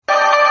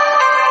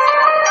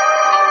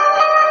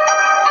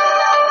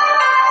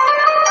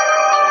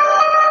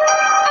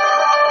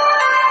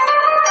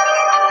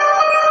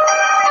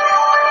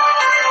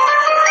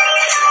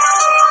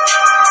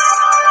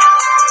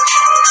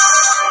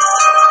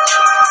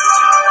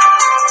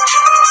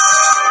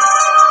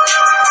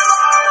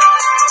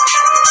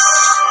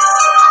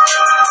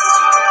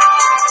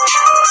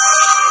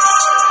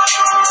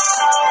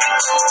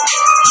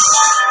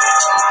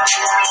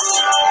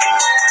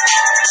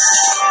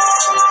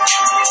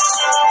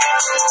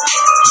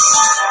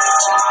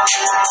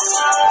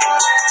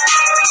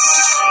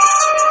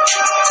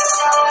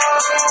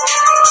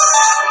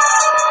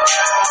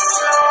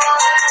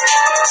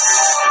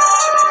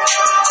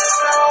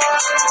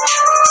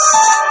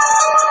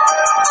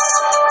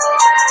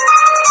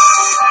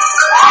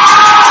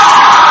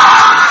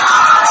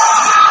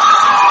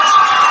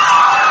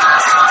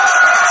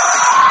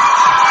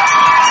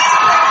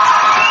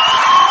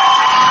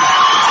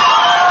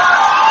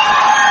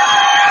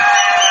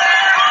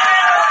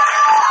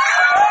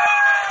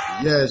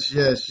Yes.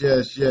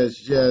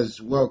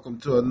 Welcome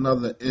to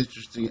another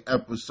interesting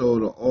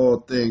episode of All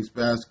Things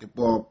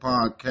Basketball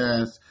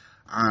Podcast.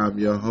 I'm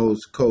your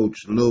host,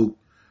 Coach Luke.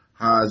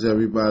 How's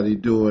everybody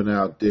doing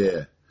out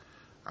there?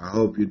 I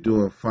hope you're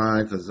doing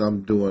fine because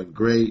I'm doing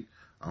great.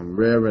 I'm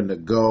raring to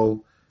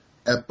go.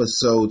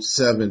 Episode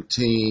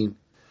 17.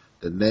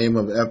 The name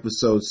of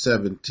episode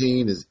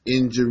 17 is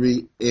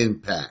Injury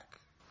Impact.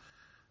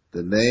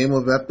 The name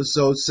of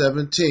episode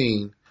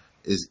 17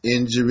 is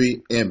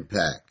Injury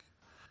Impact.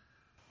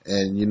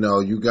 And,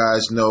 you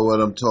guys know what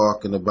I'm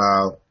talking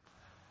about.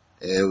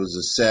 It was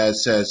a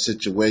sad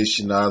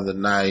situation the other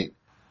night.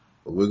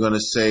 But we're going to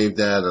save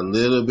that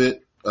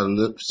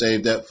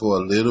save that for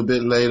a little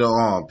bit later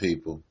on,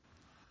 people.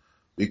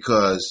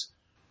 Because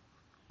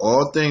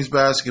All Things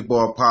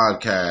Basketball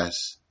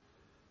Podcast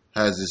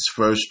has its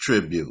first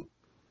tribute.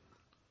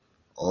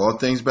 All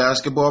Things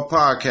Basketball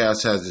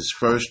Podcast has its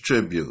first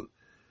tribute.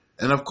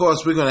 And, of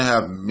course, we're going to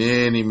have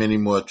many, many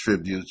more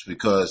tributes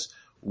because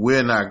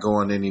we're not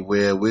going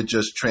anywhere. We're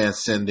just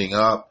transcending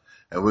up,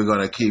 and we're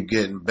going to keep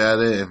getting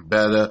better and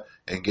better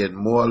and getting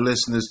more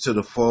listeners to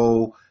the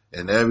fold,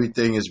 and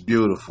everything is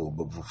beautiful.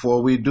 But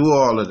before we do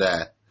all of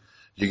that,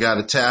 you got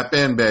to tap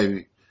in,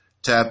 baby.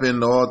 Tap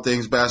into All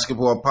Things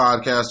Basketball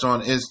Podcast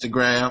on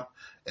Instagram,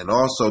 and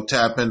also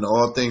tap into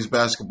All Things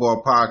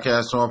Basketball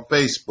Podcast on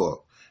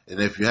Facebook. And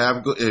if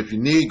you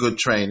need good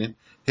training,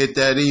 hit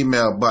that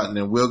email button,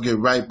 and we'll get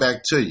right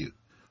back to you.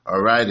 All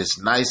right, it's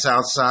nice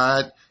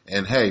outside.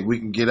 And, hey, we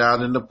can get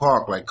out in the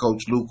park like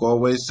Coach Luke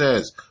always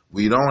says.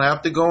 We don't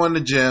have to go in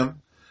the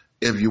gym.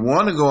 If you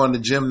want to go in the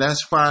gym,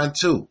 that's fine,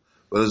 too.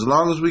 But as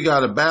long as we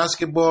got a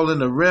basketball in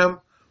the rim,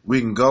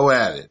 we can go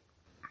at it.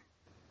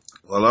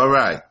 Well, all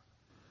right.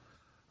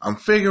 I'm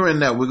figuring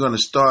that we're going to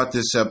start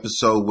this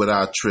episode with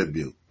our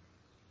tribute.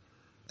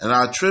 And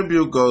our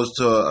tribute goes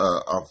to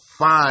a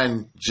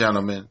fine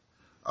gentleman,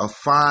 a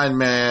fine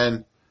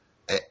man,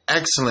 an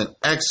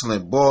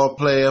excellent ball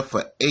player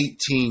for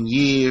 18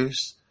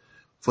 years.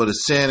 For the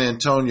San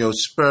Antonio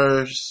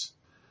Spurs,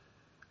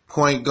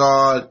 point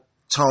guard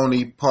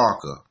Tony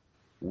Parker.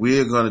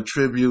 We're going to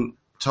tribute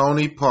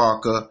Tony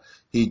Parker.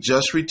 He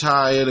just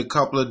retired a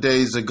couple of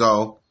days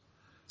ago,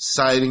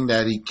 citing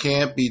that he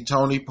can't be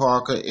Tony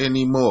Parker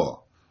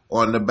anymore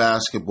on the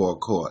basketball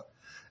court.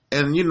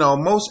 And,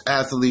 most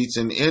athletes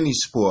in any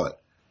sport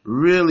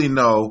really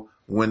know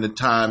when the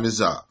time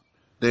is up.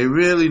 They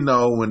really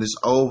know when it's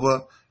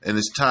over and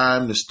it's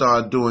time to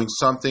start doing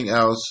something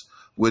else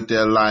with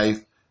their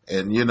life.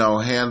 And,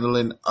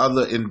 handling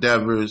other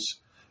endeavors,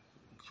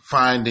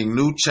 finding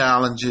new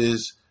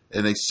challenges,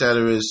 and et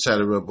cetera, et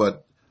cetera.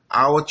 But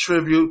our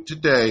tribute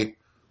today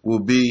will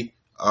be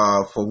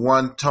for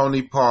one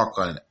Tony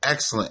Parker, an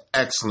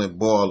excellent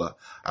baller.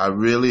 I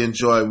really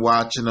enjoyed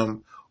watching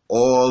him.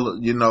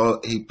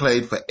 He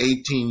played for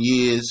 18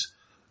 years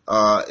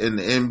in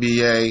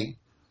the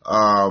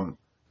NBA.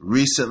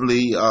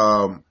 Recently,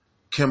 Kemba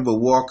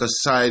Walker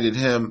cited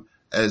him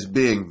as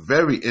being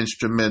very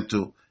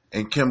instrumental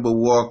and Kemba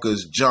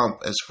Walker's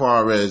jump as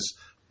far as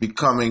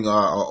becoming an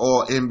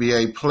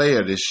All-NBA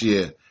player this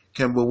year.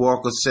 Kemba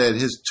Walker said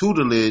his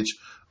tutelage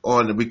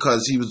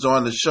because he was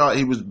on the shot,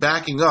 he was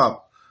backing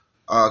up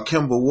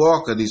Kemba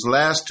Walker these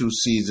last two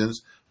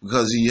seasons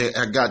because he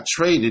had got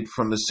traded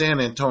from the San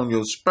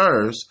Antonio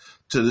Spurs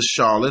to the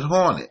Charlotte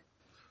Hornets.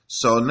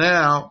 So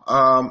now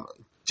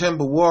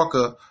Kemba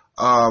Walker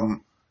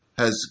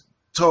has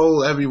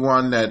told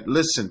everyone that,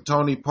 listen,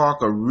 Tony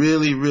Parker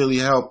really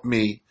helped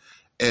me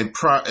and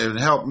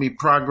helped me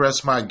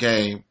progress my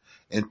game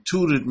and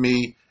tutored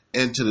me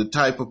into the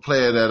type of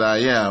player that I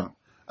am,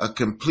 a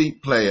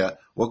complete player.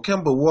 Well,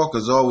 Kemba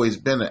Walker's always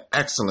been an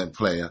excellent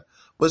player,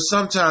 but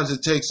sometimes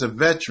it takes a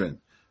veteran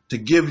to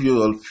give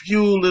you a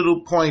few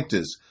little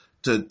pointers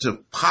to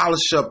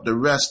polish up the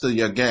rest of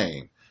your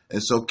game.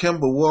 And so Kemba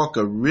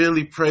Walker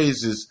really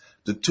praises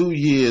the 2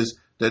 years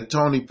that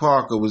Tony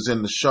Parker was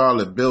in the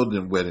Charlotte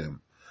building with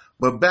him.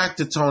 But back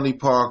to Tony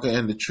Parker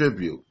and the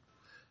tribute.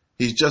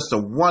 He's just a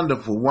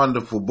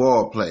wonderful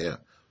ball player.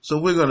 So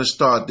we're going to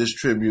start this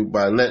tribute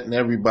by letting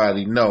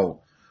everybody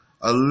know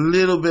a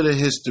little bit of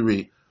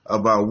history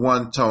about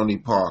one Tony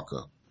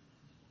Parker.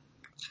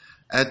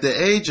 At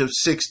the age of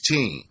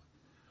 16,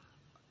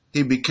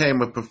 he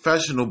became a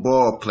professional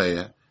ball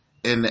player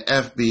in the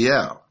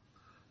FBL.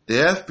 The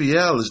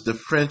FBL is the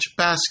French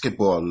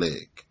Basketball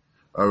League.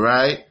 All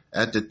right?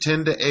 At the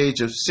tender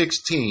age of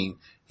 16,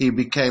 he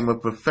became a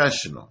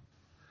professional.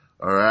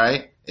 All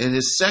right? In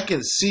his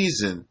second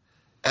season,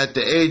 at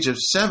the age of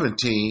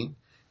 17,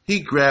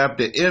 he grabbed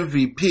the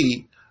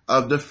MVP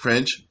of the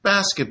French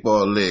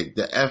Basketball League,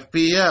 the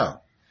FBL.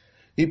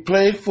 He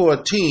played for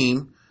a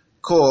team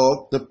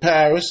called the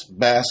Paris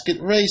Basket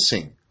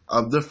Racing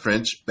of the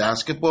French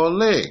Basketball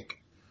League.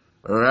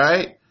 All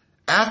right?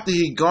 After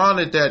he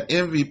garnered that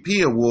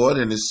MVP award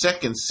in his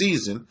second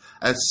season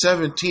at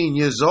 17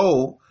 years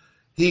old,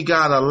 he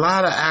got a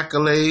lot of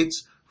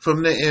accolades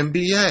from the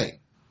NBA.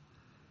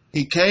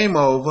 He came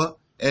over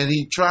and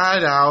he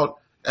tried out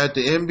at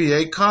the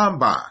NBA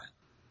Combine.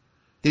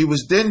 He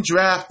was then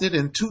drafted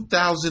in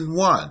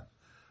 2001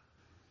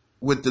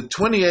 with the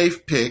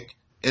 28th pick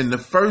in the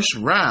first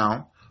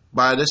round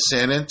by the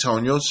San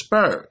Antonio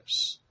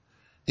Spurs.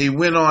 He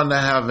went on to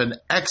have an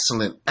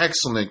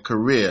excellent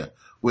career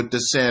with the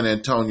San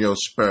Antonio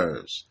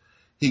Spurs.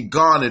 He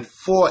garnered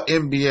 4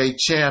 NBA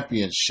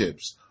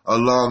championships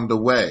along the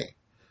way.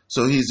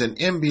 So he's an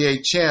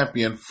NBA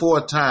champion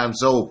 4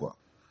 times over.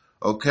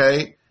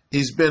 Okay?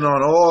 He's been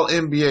on all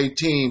NBA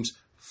teams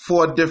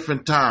 4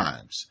 different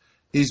times.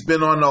 He's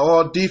been on the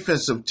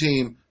all-defensive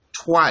team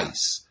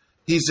twice.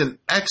 He's an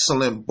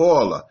excellent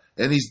baller,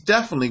 and he's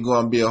definitely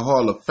going to be a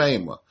Hall of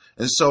Famer.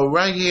 And so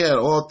right here at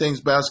All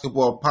Things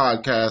Basketball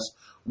Podcast,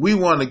 we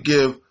want to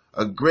give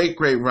a great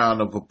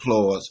round of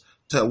applause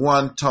to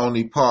one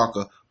Tony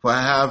Parker for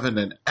having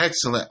an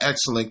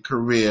excellent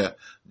career.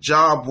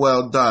 Job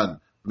well done,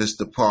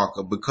 Mr.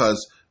 Parker,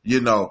 because,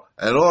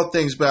 at All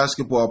Things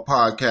Basketball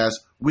Podcast,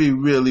 we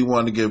really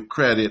want to give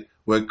credit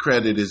where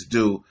credit is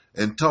due.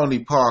 And Tony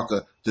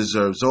Parker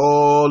deserves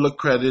all the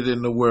credit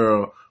in the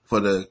world for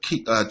the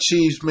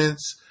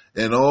achievements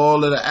and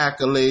all of the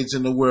accolades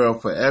in the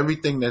world for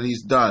everything that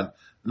he's done,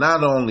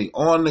 not only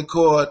on the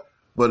court,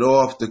 but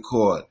off the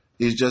court.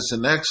 He's just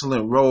an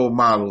excellent role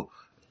model,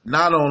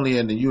 not only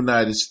in the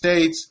United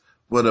States,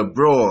 but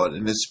abroad,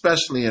 and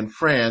especially in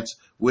France,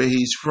 where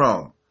he's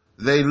from.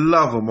 They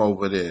love him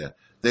over there.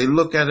 They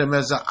look at him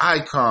as an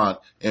icon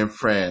in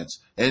France,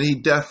 and he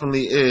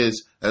definitely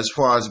is as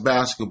far as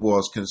basketball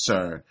is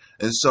concerned.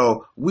 And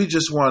so we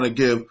just want to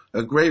give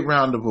a great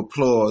round of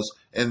applause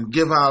and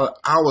give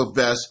our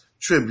best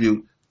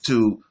tribute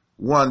to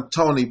one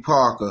Tony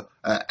Parker,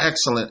 an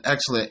excellent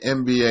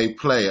NBA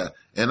player.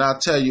 And I'll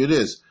tell you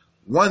this,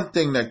 one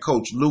thing that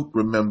Coach Luke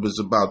remembers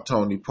about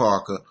Tony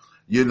Parker,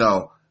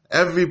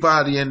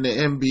 everybody in the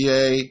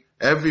NBA,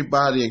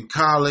 everybody in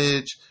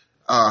college,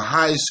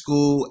 high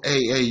school,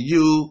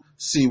 AAU,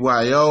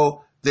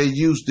 CYO, they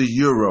use the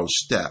Euro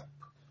step.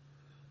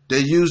 They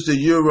use the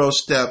Euro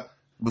step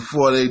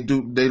before they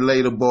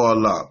lay the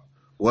ball up.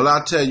 Well,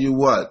 I'll tell you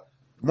what,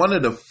 one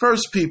of the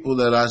first people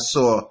that I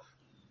saw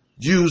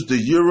use the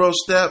Euro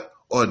step,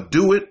 or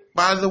do it,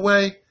 by the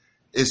way,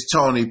 is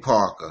Tony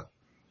Parker.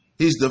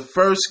 He's the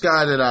first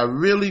guy that I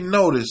really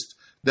noticed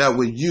that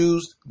would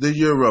use the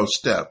Euro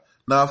step.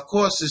 Now, of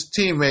course, his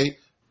teammate,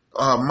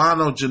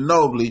 Manu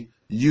Ginobili,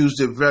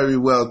 used it very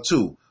well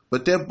too.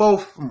 But they're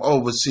both from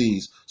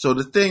overseas. So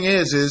the thing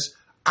is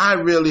I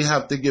really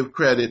have to give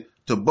credit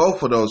to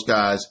both of those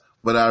guys,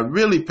 but I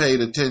really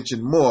paid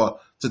attention more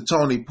to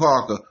Tony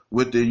Parker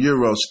with the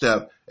Euro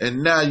step.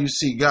 And now you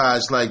see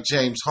guys like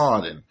James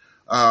Harden,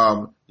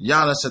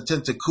 Giannis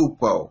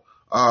Antetokounmpo.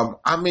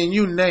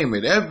 You name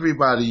it.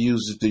 Everybody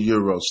uses the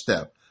Euro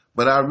step.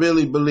 But I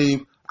really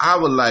believe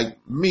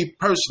me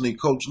personally,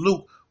 Coach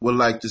Luke would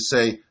like to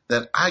say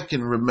that I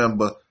can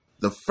remember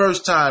the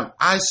first time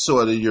I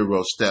saw the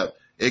Euro step,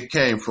 it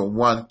came from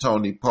one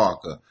Tony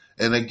Parker.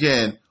 And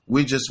again,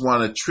 we just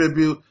want to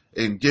tribute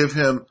and give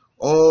him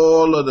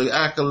all of the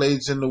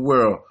accolades in the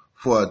world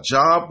for a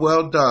job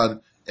well done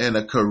and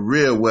a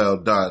career well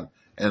done.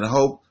 And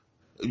hope,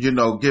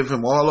 give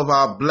him all of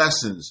our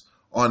blessings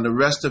on the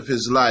rest of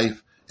his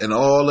life and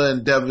all the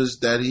endeavors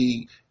that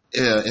he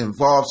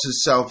involves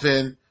himself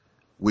in.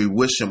 We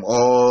wish him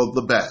all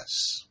the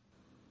best.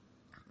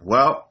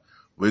 Well,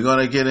 we're going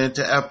to get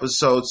into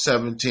episode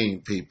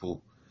 17,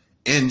 people.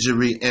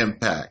 Injury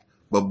impact.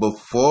 But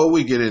before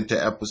we get into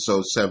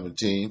episode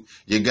 17,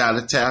 you got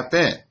to tap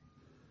in.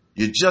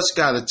 You just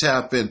got to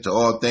tap into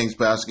All Things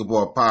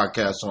Basketball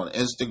Podcast on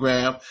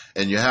Instagram,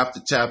 and you have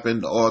to tap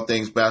into All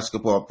Things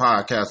Basketball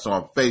Podcast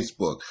on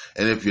Facebook.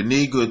 And if you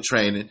need good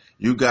training,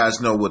 you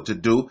guys know what to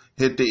do.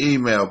 Hit the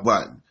email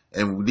button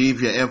and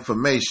leave your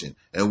information,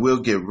 and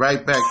we'll get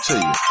right back to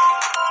you.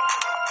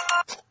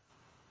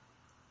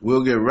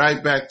 We'll get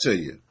right back to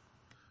you.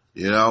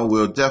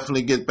 We'll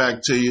definitely get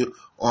back to you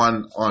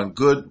on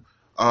good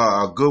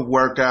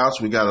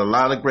workouts. We got a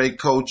lot of great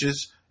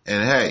coaches,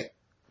 and hey,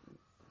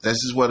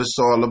 this is what it's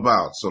all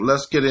about. So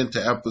let's get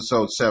into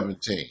episode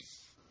 17.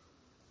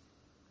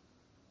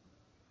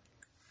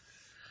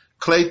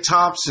 Klay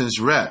Thompson's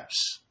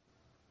reps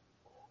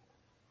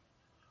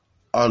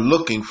are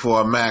looking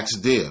for a max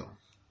deal.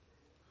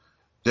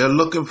 They're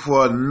looking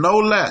for no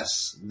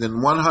less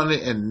than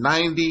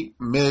 $190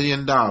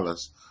 million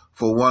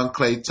for one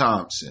Klay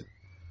Thompson.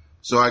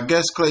 So I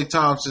guess Klay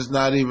Thompson's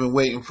not even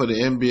waiting for the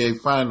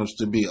NBA Finals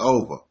to be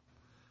over.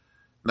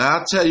 Now,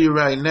 I'll tell you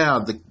right now,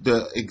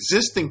 the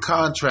existing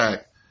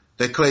contract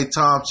that Klay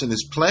Thompson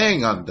is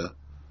playing under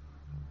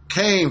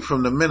came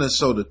from the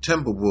Minnesota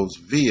Timberwolves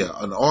via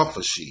an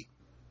offer sheet.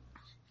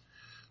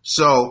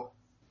 So,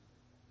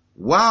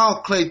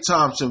 while Klay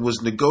Thompson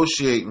was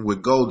negotiating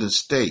with Golden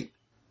State,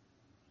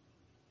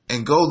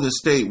 and Golden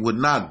State would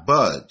not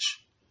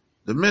budge,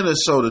 the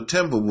Minnesota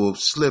Timberwolves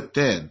slipped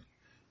in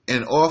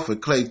and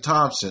offered Klay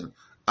Thompson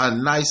a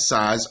nice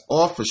size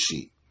offer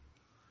sheet.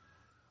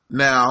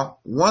 Now,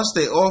 once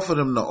they offered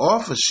him the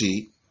offer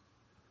sheet,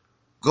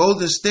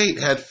 Golden State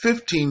had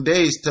 15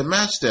 days to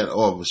match that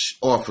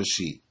offer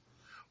sheet,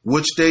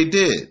 which they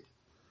did.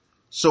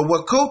 So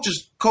what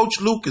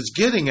Coach Luke is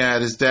getting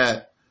at is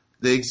that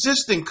The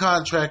existing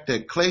contract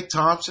that Klay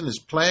Thompson is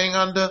playing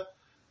under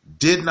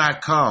did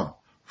not come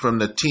from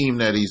the team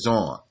that he's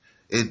on.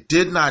 It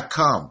did not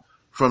come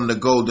from the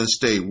Golden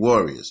State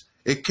Warriors.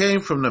 It came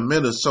from the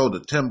Minnesota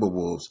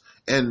Timberwolves,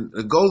 and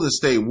the Golden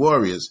State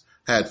Warriors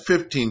had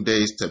 15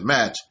 days to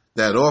match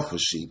that offer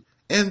sheet,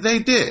 and they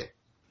did.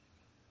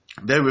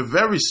 They were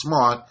very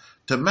smart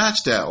to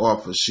match that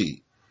offer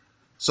sheet.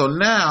 So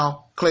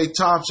now Klay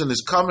Thompson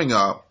is coming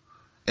up,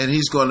 and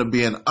he's going to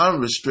be an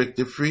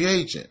unrestricted free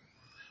agent.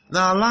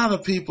 Now, a lot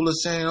of people are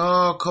saying,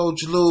 oh,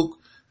 Coach Luke,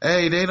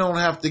 hey, they don't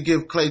have to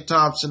give Klay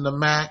Thompson the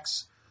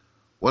max.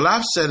 Well,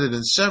 I've said it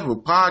in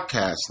several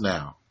podcasts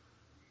now.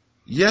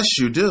 Yes,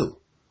 you do.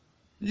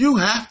 You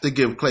have to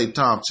give Klay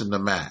Thompson the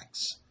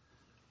max.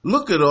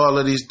 Look at all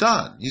that he's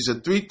done. He's a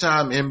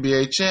 3-time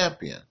NBA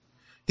champion.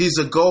 He's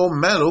a gold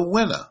medal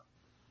winner.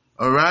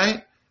 All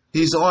right?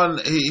 He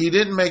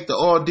didn't make the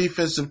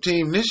all-defensive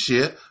team this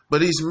year,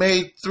 but he's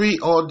made 3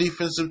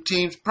 all-defensive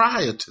teams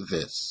prior to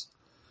this.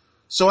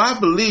 So I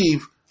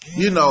believe,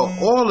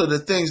 all of the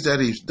things that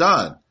he's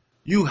done,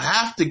 you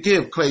have to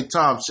give Klay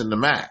Thompson the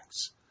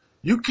max.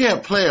 You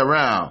can't play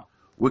around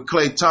with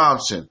Klay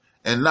Thompson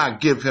and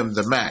not give him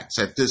the max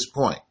at this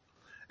point.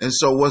 And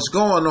so what's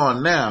going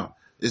on now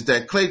is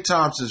that Klay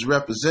Thompson's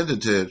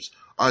representatives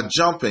are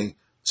jumping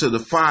to the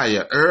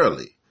fire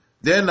early.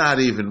 They're not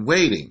even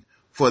waiting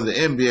for the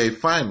NBA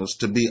Finals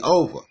to be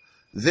over.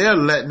 They're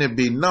letting it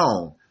be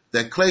known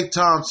that Klay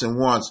Thompson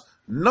wants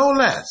no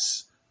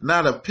less,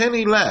 not a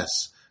penny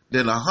less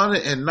than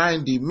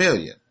 $190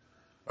 million.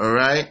 All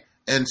right?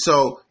 And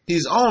so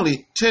he's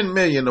only $10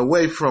 million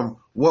away from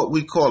what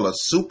we call a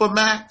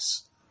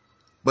supermax.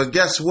 But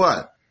guess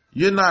what?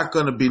 You're not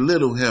going to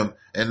belittle him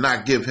and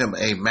not give him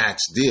a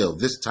max deal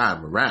this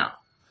time around.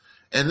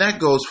 And that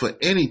goes for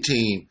any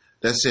team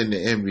that's in the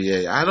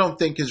NBA. I don't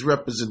think his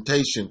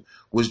representation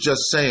was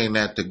just saying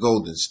that to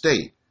Golden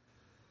State.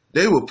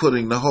 They were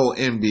putting the whole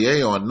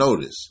NBA on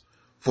notice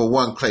for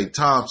one Klay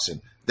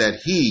Thompson that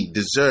he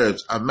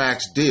deserves a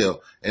max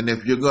deal. And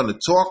if you're going to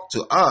talk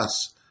to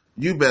us,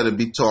 you better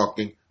be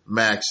talking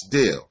max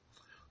deal.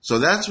 So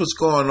that's what's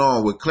going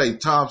on with Klay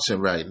Thompson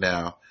right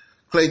now.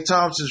 Klay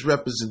Thompson's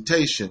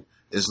representation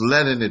is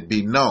letting it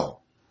be known.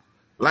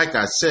 Like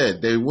I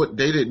said, they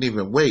didn't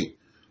even wait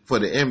for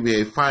the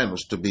NBA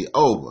Finals to be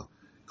over.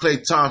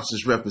 Klay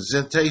Thompson's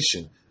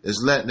representation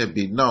is letting it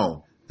be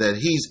known that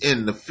he's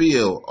in the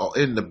field or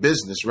in the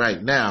business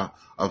right now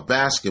of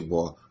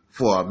basketball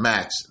for a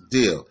max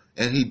deal.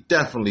 And he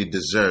definitely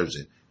deserves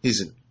it. He's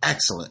an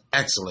excellent,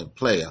 excellent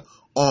player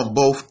on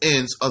both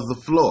ends of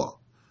the floor.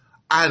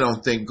 I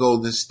don't think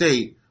Golden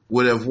State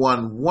would have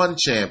won one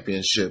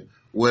championship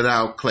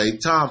without Klay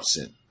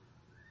Thompson.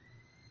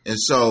 And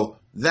so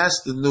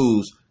that's the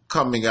news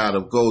coming out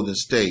of Golden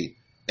State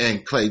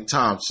and Klay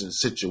Thompson's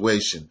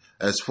situation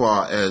as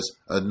far as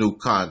a new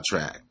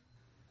contract.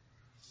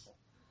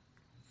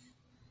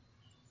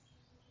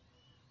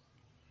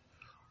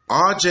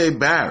 R.J.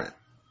 Barrett,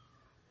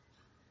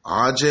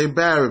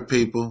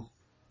 people,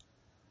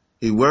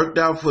 he worked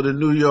out for the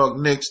New York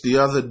Knicks the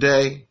other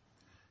day,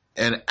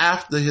 and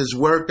after his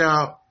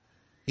workout,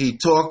 he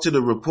talked to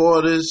the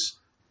reporters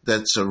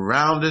that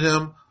surrounded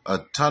him,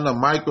 a ton of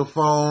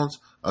microphones,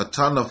 a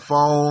ton of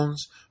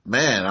phones.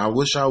 Man, I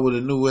wish I would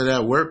have knew where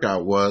that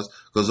workout was,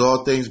 because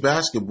All Things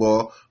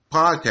Basketball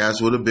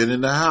podcast would have been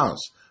in the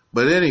house.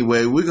 But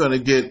anyway, we're going to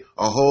get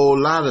a whole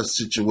lot of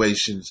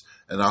situations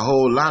and a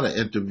whole lot of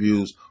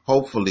interviews,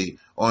 hopefully,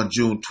 on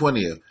June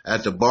 20th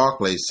at the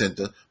Barclays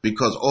Center,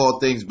 because All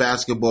Things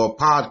Basketball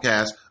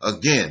podcast,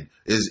 again,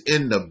 is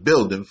in the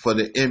building for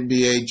the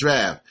NBA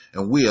draft.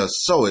 And we are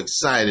so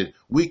excited.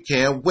 We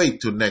can't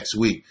wait till next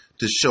week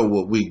to show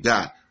what we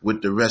got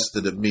with the rest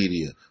of the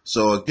media.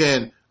 So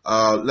again,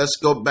 let's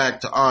go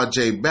back to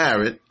R.J.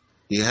 Barrett.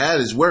 He had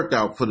his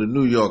workout for the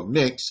New York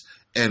Knicks,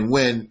 and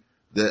when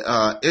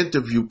the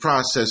interview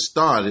process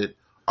started,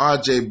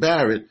 R.J.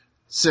 Barrett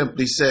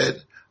simply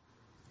said,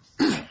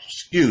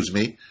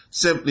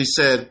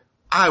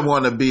 I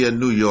want to be a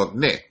New York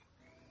Knick.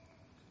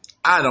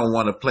 I don't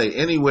want to play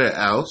anywhere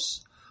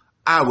else.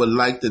 I would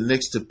like the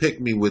Knicks to pick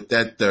me with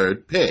that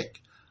 3rd pick.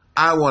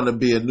 I want to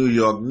be a New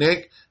York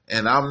Knick,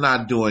 and I'm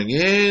not doing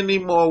any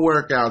more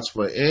workouts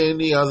for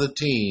any other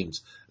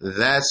teams.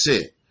 That's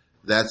it.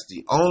 That's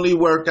the only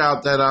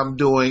workout that I'm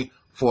doing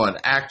for an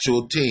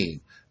actual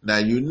team. Now,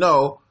 you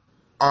know,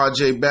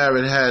 R.J.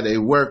 Barrett had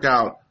a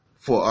workout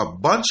for a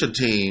bunch of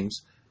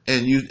teams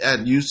at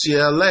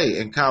UCLA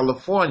in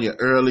California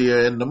earlier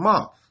in the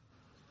month.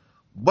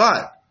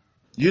 But,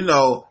 you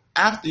know,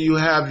 after you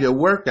have your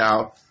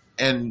workout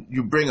and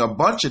you bring a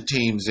bunch of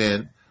teams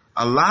in,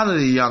 a lot of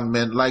the young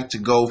men like to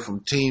go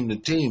from team to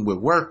team with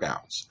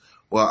workouts.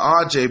 Well,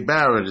 R.J.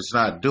 Barrett is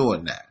not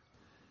doing that.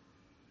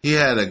 He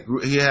had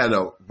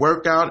a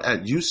workout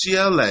at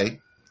UCLA,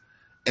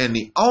 and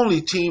the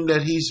only team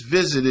that he's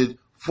visited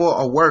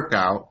for a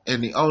workout,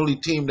 and the only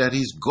team that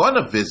he's going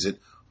to visit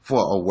for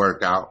a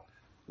workout,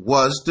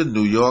 was the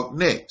New York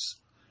Knicks.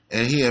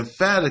 And he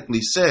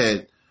emphatically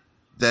said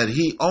that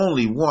he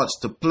only wants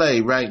to play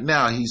right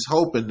now. He's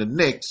hoping the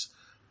Knicks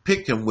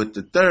pick him with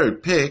the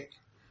 3rd pick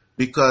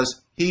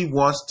because he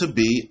wants to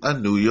be a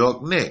New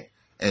York Knick.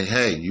 And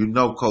hey, you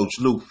know Coach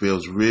Luke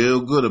feels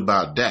real good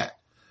about that.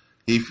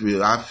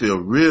 I feel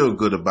real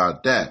good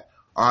about that.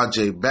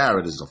 R.J.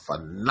 Barrett is a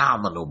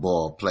phenomenal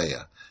ball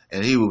player,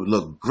 and he would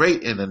look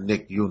great in a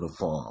Knick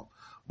uniform.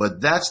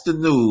 But that's the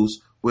news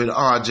with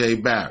R.J.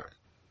 Barrett.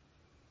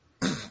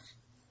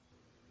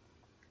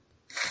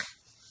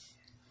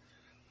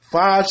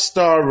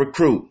 5-star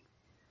recruit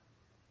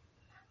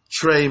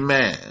Trey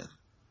Mann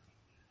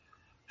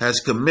has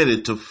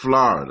committed to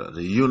Florida,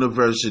 the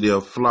University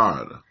of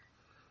Florida.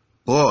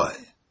 Boy,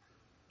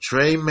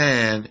 Trey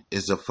Mann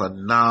is a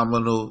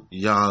phenomenal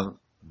young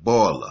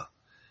baller.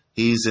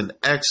 He's an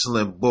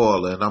excellent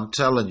baller, and I'm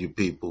telling you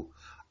people,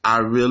 I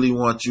really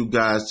want you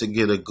guys to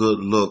get a good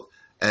look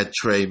at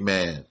Trey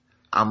Mann.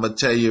 I'm going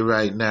to tell you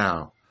right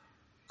now,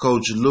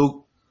 Coach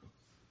Luke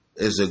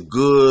is a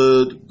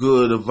good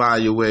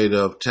evaluator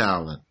of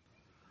talent.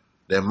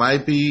 There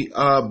might be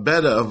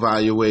better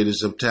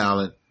evaluators of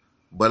talent,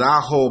 but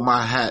I'll hold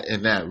my hat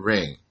in that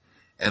ring.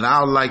 And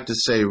I would like to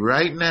say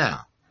right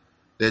now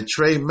that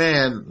Trey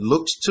Mann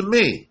looks to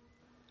me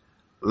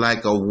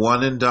like a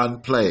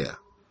one-and-done player.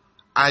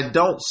 I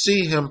don't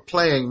see him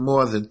playing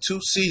more than 2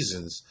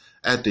 seasons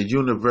at the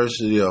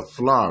University of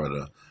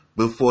Florida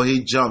before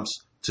he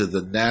jumps to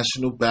the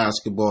National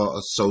Basketball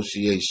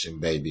Association,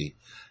 baby.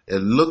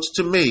 It looks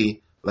to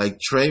me like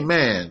Trey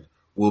Mann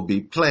will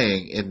be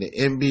playing in the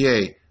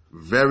NBA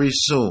very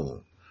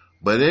soon.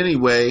 But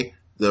anyway,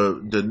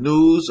 the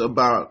news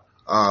about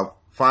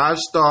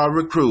 5-star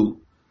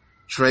recruit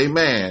Trey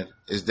Mann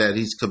is that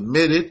he's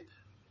committed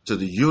to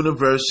the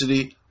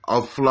University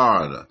of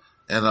Florida.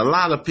 And a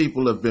lot of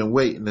people have been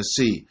waiting to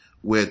see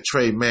where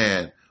Trey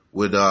Mann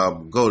would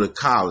go to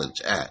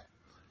college at.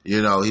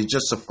 You know, he's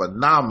just a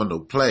phenomenal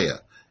player.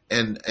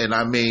 And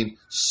I mean,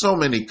 so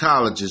many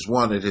colleges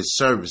wanted his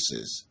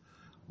services.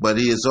 But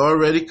he is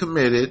already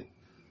committed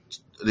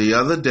the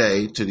other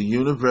day to the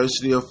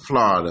University of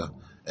Florida.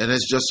 And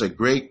it's just a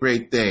great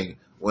thing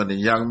when a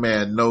young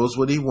man knows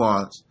what he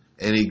wants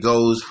and he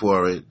goes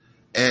for it.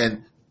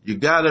 And you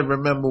got to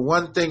remember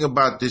one thing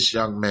about this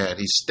young man.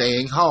 He's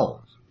staying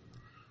home.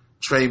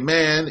 Trey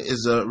Mann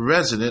is a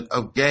resident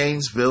of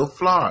Gainesville,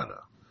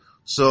 Florida.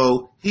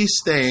 So he's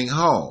staying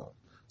home.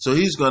 So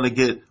he's going to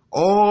get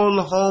all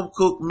the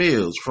home-cooked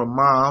meals from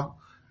mom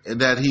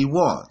that he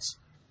wants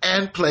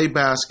and play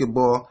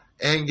basketball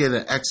and get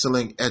an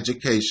excellent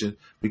education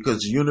because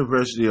the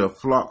University of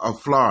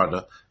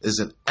Florida is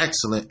an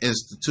excellent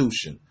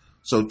institution.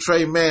 So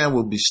Trey Mann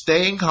will be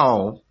staying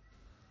home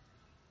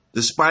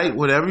despite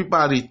what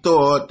everybody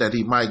thought that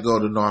he might go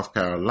to North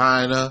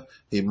Carolina,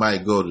 he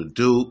might go to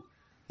Duke.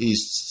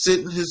 He's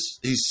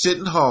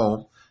sitting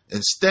home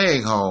and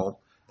staying home,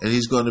 and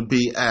he's going to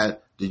be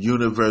at the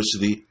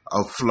University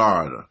of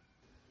Florida.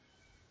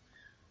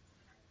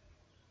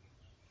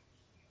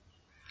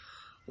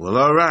 Well,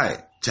 all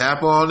right.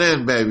 Tap on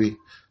in, baby.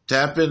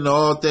 Tap into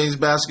All Things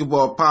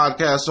Basketball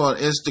Podcast on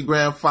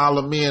Instagram.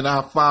 Follow me and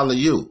I'll follow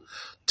you.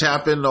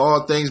 Tap into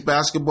All Things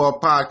Basketball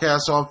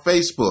Podcast on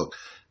Facebook.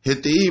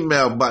 Hit the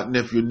email button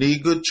if you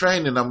need good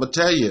training. I'm going to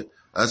tell you,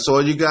 that's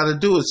all you got to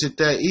do is hit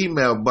that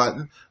email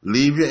button,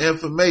 leave your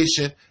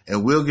information,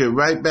 and we'll get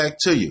right back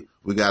to you.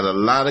 We got a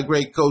lot of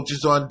great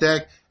coaches on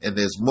deck, and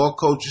there's more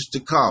coaches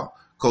to come.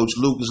 Coach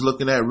Luke is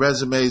looking at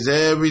resumes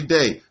every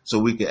day so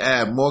we can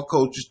add more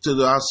coaches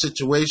to our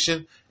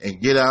situation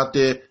and get out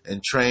there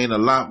and train a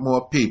lot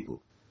more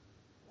people.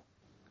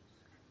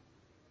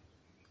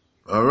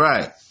 All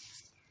right.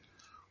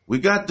 We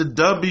got the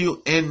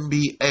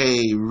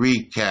WNBA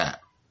recap.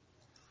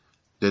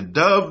 The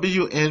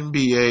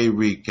WNBA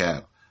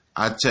recap.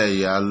 I tell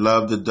you, I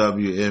love the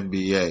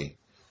WNBA.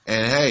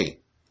 And hey,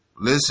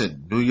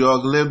 listen, New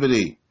York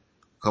Liberty.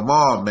 Come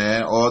on,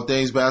 man. All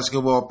Things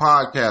Basketball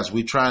Podcast.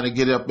 We trying to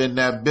get up in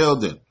that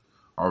building.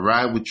 All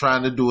right. We're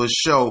trying to do a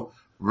show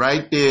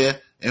right there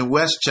in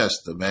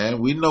Westchester,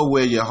 man. We know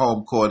where your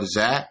home court is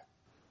at.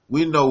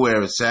 We know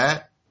where it's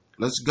at.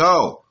 Let's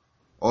go.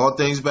 All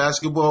Things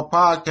Basketball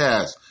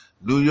Podcast.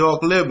 New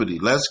York Liberty.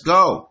 Let's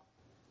go.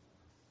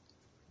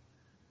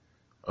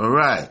 All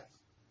right.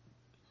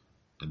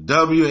 The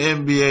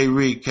WNBA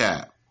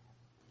recap.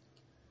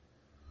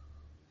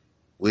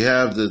 We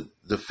have the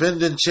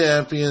defending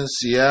champions,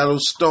 Seattle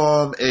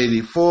Storm,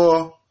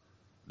 84.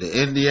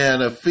 The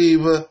Indiana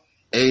Fever,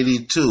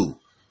 82.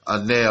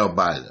 A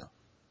nail-biter.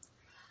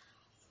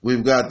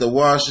 We've got the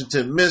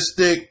Washington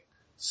Mystic,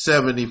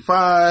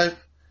 75.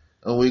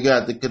 And we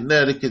got the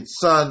Connecticut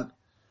Sun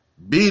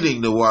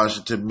beating the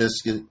Washington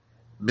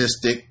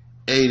Mystic,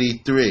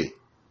 83.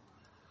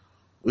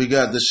 We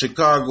got the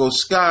Chicago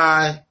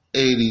Sky,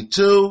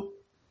 82.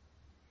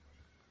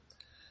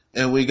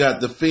 And we got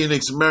the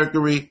Phoenix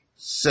Mercury,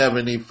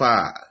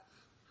 75.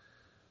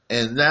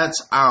 And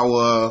that's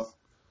our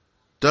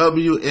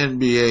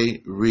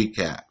WNBA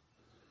recap.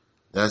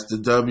 That's the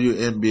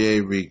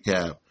WNBA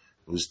recap.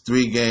 It was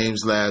 3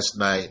 games last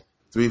night,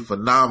 3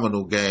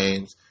 phenomenal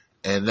games,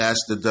 and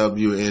that's the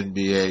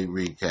WNBA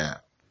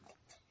recap.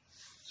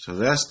 So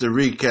that's the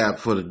recap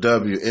for the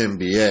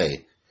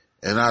WNBA.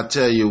 And I'll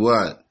tell you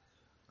what,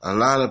 a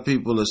lot of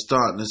people are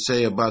starting to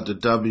say about the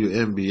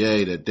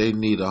WNBA that they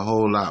need a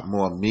whole lot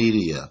more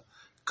media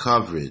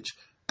coverage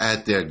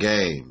at their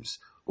games.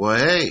 Well,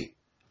 hey,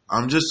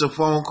 I'm just a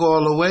phone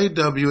call away,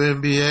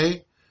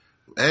 WNBA.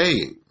 Hey,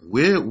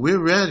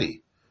 we're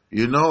ready.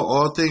 You know,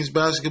 All Things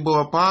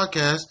Basketball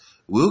Podcast,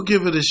 we'll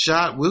give it a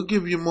shot. We'll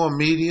give you more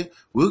media.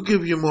 We'll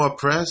give you more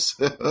press.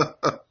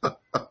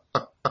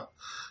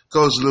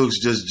 Coach Luke's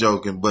just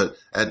joking, but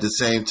at the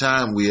same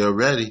time, we are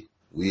ready.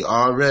 We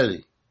are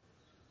ready.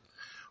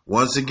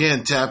 Once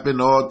again, tap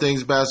into All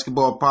Things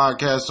Basketball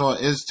Podcast on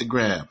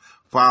Instagram.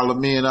 Follow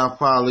me and I'll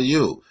follow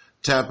you.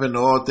 Tap into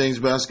All Things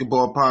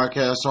Basketball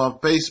Podcast on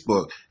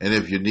Facebook. And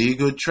if you need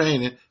good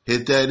training,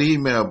 hit that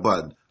email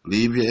button.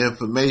 Leave your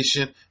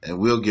information and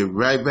we'll get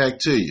right back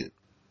to you.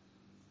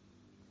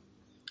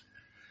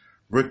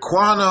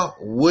 Raquana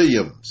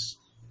Williams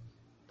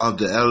of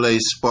the LA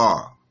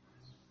Spark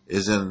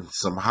is in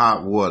some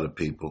hot water,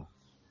 people.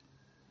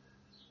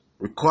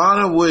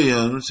 Raquana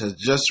Williams has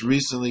just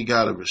recently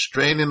got a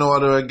restraining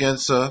order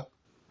against her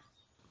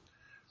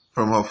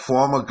from her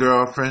former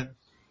girlfriend.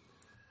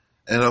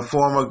 And her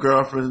former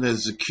girlfriend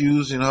is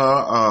accusing her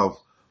of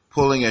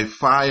pulling a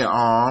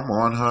firearm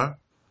on her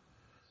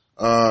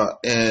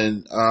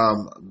and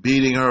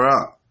beating her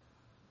up.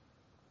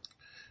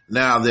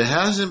 Now, there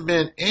hasn't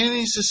been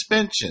any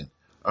suspension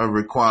of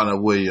Raquana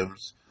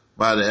Williams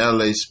by the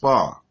LA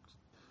Spark.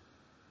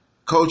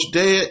 Coach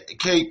Derek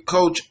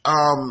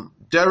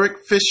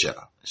Fisher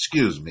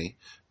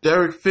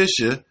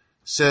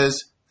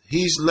says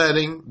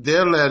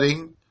they're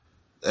letting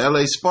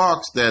LA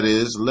Sparks, that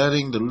is,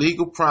 letting the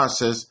legal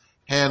process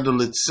handle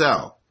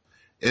itself.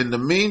 In the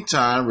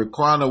meantime,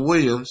 Raquana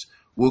Williams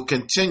will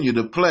continue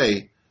to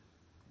play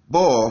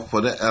ball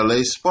for the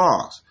LA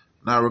Sparks.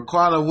 Now,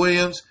 Raquana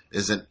Williams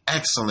is an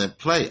excellent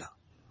player.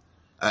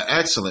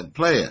 I'll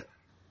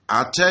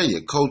tell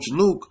you, Coach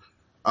Luke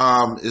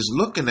is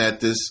looking at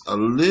this a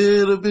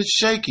little bit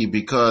shaky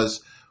because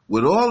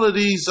with all of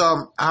these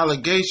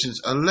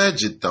allegations,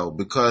 alleged though,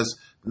 because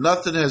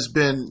nothing has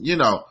been,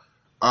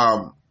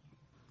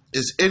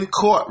 is in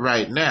court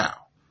right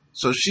now.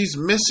 So she's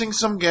missing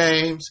some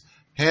games,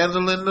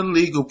 handling the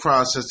legal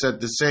process at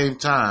the same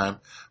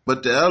time,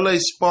 but the LA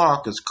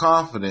Spark is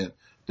confident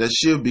that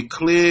she'll be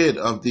cleared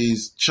of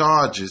these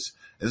charges,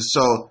 and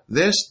so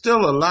they're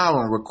still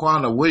allowing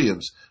Raquana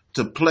Williams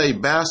to play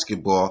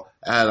basketball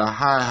at a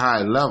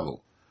high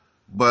level.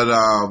 But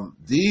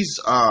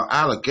these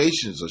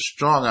allegations are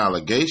strong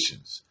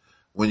allegations.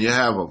 When you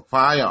have a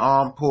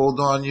firearm pulled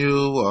on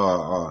you,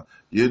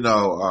 you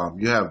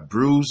have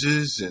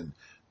bruises, and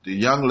the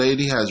young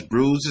lady has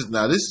bruises.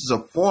 Now, this is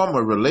a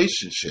former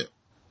relationship.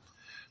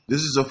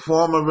 That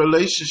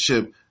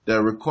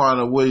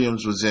Raquana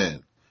Williams was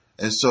in.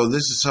 And so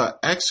this is her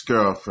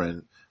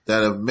ex-girlfriend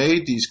that have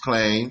made these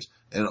claims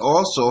and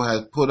also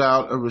has put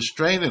out a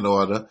restraining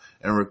order,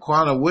 and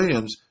Raquana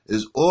Williams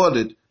is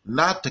ordered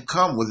not to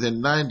come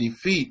within 90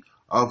 feet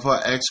of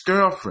her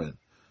ex-girlfriend.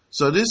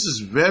 So this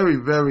is very,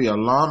 very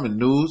alarming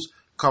news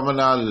coming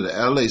out of the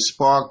LA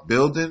Spark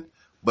building.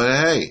 But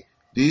hey,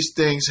 these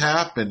things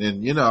happen,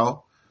 and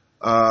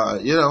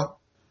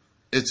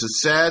it's a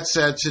sad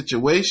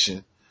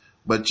situation.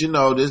 But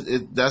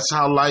that's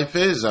how life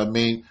is. I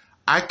mean,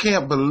 I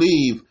can't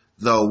believe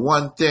the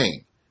one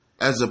thing.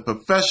 As a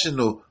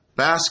professional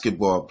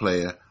basketball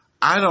player,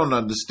 I don't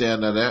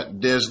understand that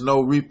there's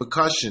no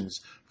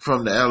repercussions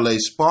from the LA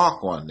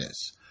Spark on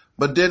this.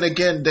 But then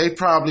again, they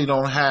probably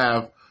don't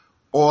have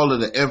all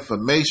of the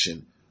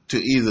information to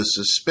either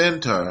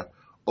suspend her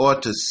or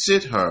to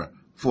sit her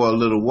for a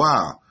little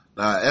while.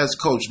 Now, as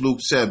Coach Luke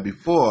said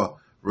before,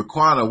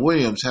 Raquana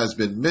Williams has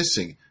been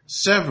missing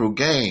several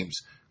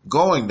games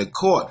going to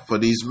court for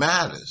these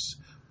matters.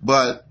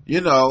 But,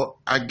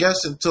 I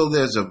guess until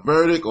there's a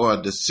verdict or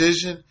a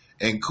decision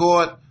in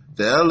court,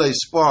 the LA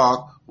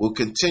Spark will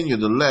continue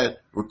to let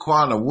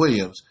Raquana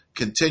Williams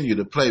continue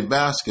to play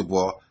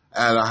basketball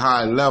at a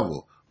high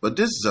level. But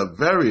this is a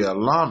very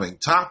alarming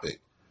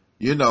topic.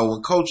 When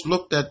Coach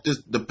Luke looked at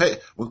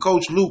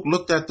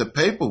the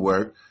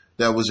paperwork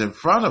that was in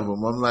front of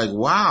him, I'm like,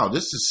 wow,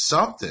 this is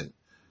something,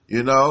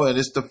 and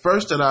it's the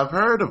first that I've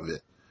heard of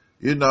it,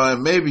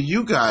 and maybe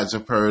you guys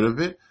have heard of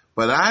it,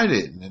 but I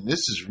didn't. And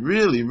this is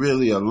really,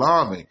 really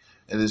alarming.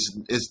 And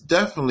it's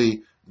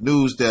definitely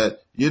news that,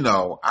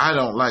 I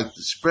don't like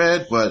to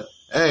spread, but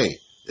hey,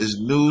 it's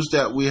news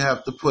that we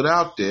have to put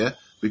out there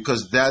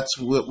because that's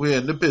what we're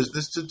in the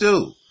business to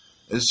do.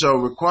 And so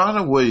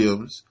Raquana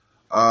Williams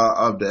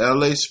of the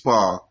LA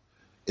Spark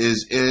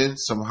is in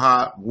some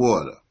hot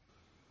water.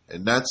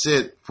 And that's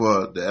it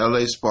for the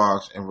LA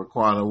Sparks and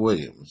Raquana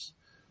Williams.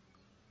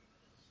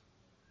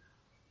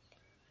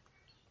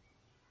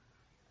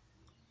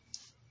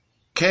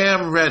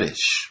 Cam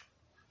Reddish.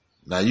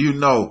 Now,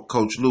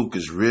 Coach Luke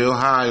is real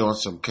high on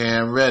some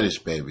Cam Reddish,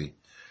 baby.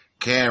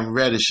 Cam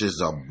Reddish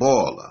is a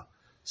baller.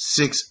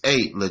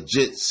 6'8",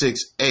 legit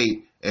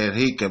 6'8", and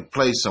he can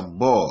play some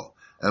ball.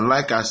 And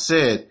like I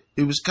said,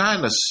 he was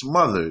kind of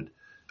smothered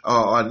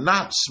are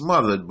not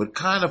smothered, but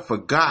kind of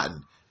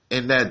forgotten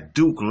in that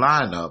Duke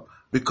lineup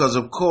because,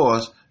 of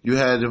course, you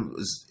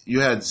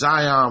had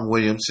Zion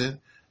Williamson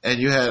and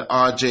you had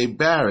R.J.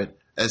 Barrett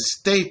as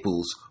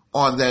staples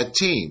on that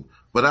team.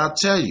 But I'll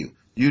tell you,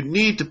 you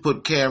need to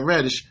put Cam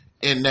Reddish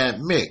in that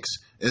mix.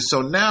 And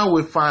so now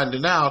we're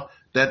finding out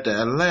that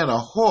the Atlanta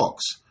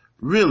Hawks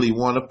really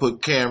want to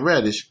put Cam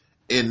Reddish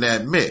in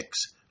that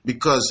mix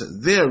because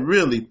they're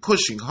really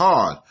pushing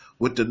hard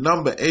with the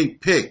number 8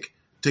 pick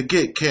to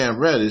get Cam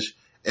Reddish.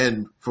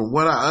 And from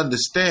what I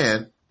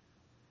understand,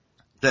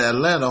 the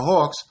Atlanta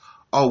Hawks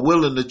are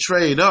willing to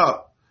trade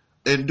up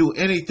and do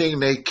anything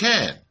they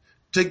can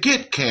to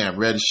get Cam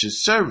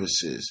Reddish's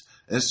services.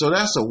 And so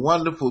that's a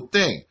wonderful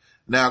thing.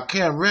 Now,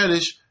 Cam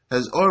Reddish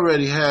has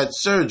already had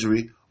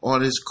surgery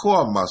on his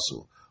core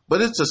muscle,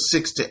 but it's a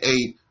 6 to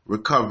 8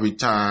 recovery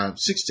time,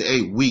 6 to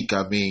 8 week,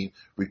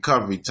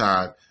 recovery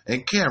time.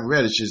 And Cam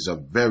Reddish is a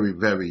very,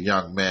 very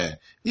young man.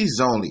 He's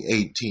only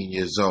 18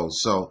 years old.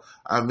 So,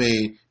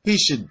 he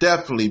should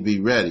definitely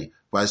be ready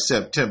by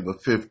September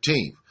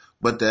 15th.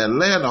 But the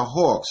Atlanta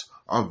Hawks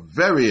are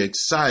very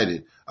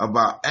excited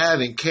about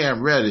adding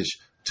Cam Reddish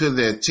to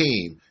their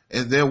team,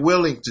 and they're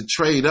willing to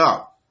trade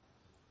up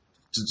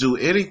to do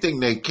anything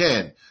they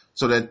can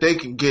so that they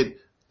can get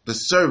the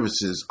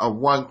services of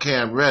one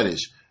Cam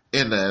Reddish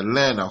in the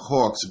Atlanta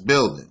Hawks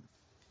building.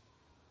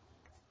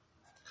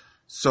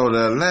 So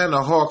the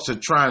Atlanta Hawks are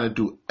trying to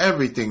do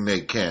everything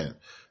they can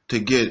to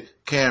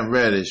get Cam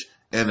Reddish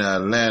in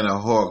an Atlanta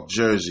Hawk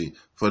jersey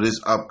for this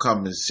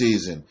upcoming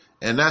season.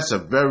 And that's a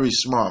very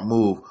smart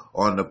move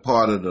on the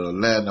part of the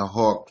Atlanta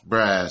Hawks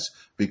brass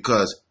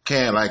because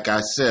Cam, like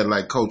I said,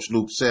 like Coach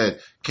Luke said,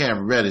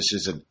 Cam Reddish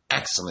is an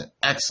excellent,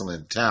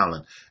 excellent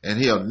talent. And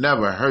he'll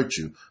never hurt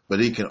you, but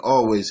he can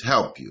always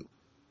help you.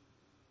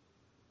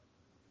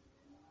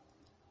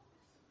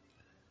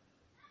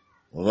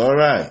 Well, all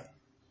right.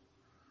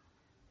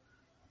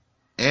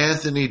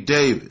 Anthony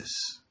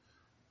Davis.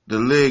 The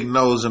league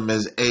knows him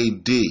as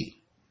AD.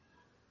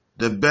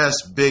 The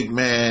best big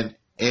man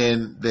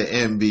in the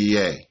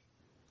NBA.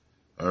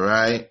 All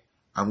right?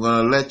 I'm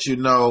going to let you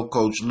know,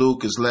 Coach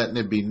Luke is letting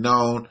it be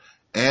known,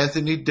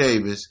 Anthony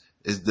Davis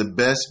is the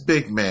best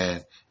big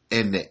man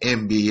in the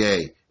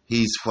NBA.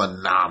 He's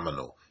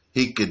phenomenal.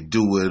 He could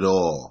do it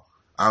all.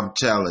 I'm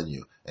telling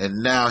you.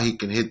 And now he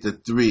can hit the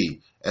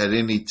three at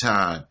any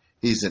time.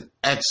 He's an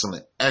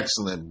excellent,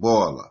 excellent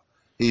baller.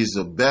 He's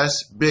the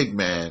best big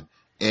man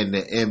in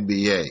the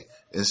NBA.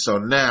 And so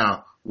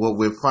now what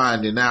we're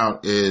finding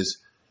out is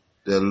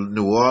the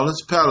New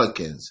Orleans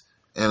Pelicans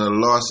and the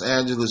Los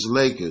Angeles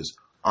Lakers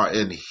are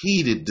in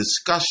heated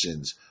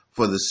discussions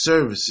for the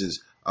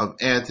services of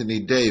Anthony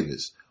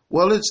Davis.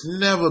 Well, it's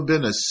never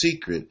been a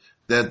secret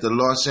that the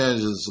Los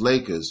Angeles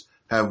Lakers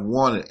have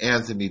wanted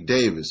Anthony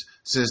Davis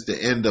since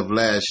the end of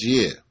last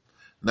year.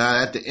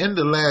 Now, at the end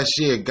of last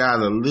year, it got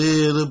a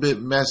little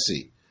bit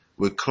messy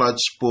with Clutch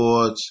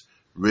Sports,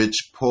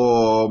 Rich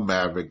Paul,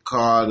 Maverick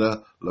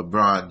Carter,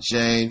 LeBron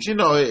James.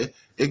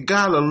 It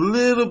got a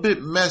little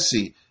bit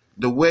messy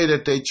the way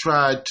that they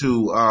tried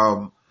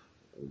to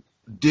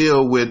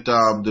deal with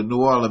the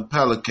New Orleans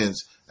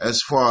Pelicans as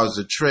far as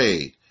the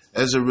trade.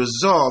 As a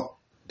result,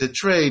 the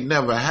trade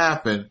never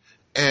happened,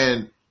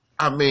 and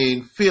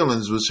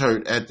feelings was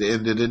hurt at the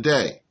end of the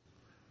day.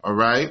 All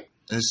right?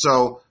 And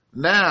so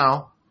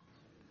now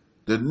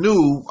the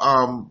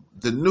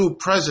new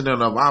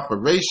president of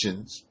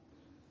operations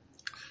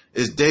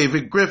is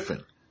David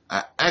Griffin,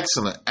 an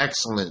excellent,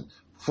 excellent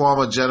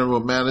former general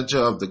manager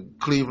of the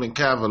Cleveland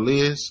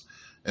Cavaliers.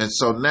 And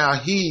so now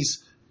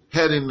he's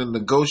heading the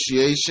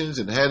negotiations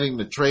and heading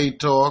the trade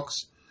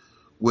talks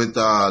with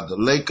the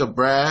Laker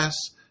brass.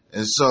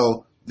 And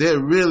so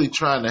they're really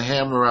trying to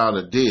hammer out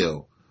a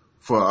deal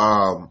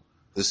for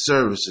the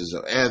services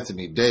of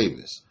Anthony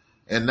Davis.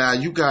 And now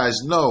you guys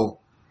know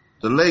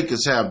the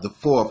Lakers have the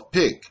 4th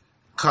pick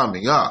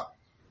coming up.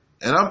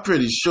 And I'm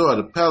pretty sure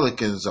the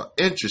Pelicans are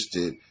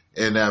interested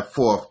in that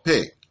 4th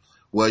pick.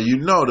 Well,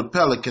 the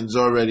Pelicans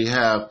already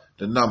have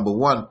the number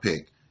 1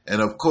 pick.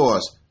 And of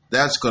course,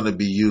 that's going to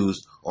be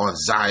used on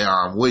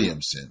Zion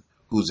Williamson,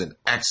 who's an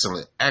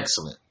excellent,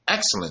 excellent,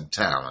 excellent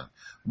talent.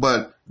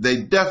 But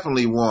they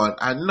definitely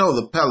I know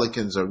the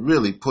Pelicans are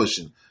really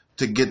pushing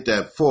to get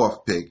that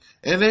 4th pick.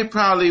 And they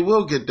probably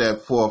will get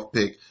that 4th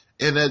pick.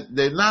 And that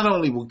they not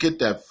only will get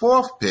that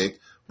 4th pick,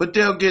 but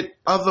they'll get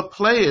other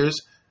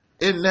players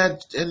in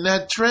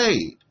that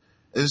trade.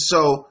 And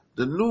so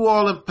the New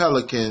Orleans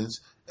Pelicans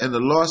and the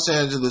Los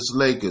Angeles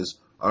Lakers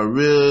are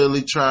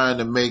really trying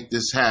to make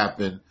this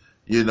happen,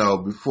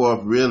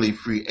 before really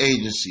free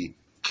agency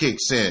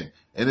kicks in.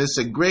 And it's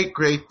a great,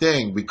 great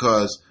thing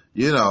because,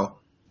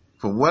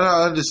 from what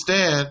I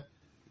understand,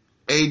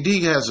 AD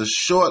has a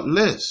short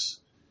list.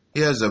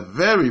 He has a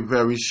very,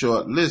 very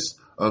short list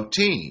of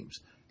teams.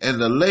 And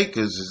the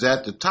Lakers is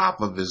at the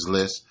top of his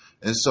list.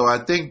 And so I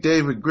think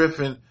David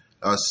Griffin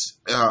of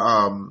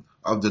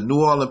the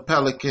New Orleans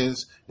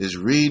Pelicans is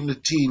reading the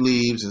tea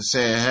leaves and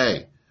saying,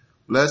 hey,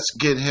 let's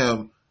get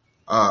him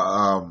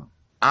out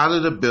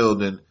of the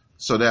building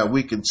so that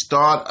we can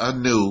start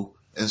anew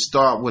and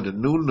start with a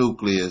new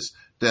nucleus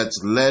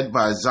that's led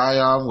by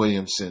Zion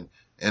Williamson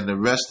and the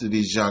rest of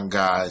these young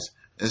guys,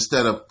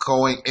 instead of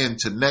going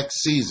into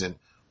next season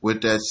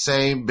with that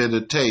same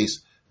bitter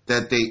taste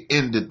that they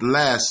ended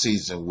last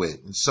season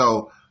with. And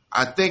so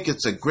I think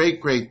it's a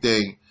great, great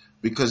thing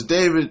because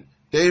David,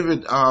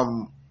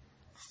 I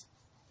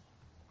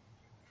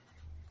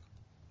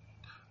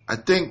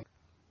think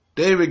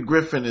David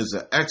Griffin is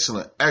an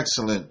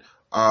excellent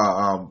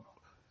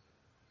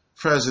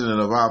president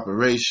of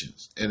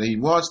operations, and he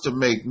wants to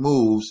make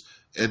moves,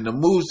 and the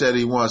moves that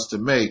he wants to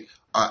make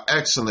are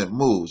excellent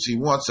moves. He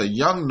wants a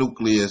young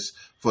nucleus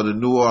for the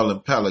New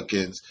Orleans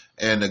Pelicans,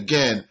 and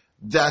again,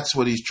 that's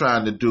what he's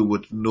trying to do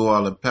with the New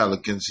Orleans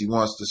Pelicans. He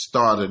wants to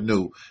start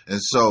anew,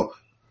 and so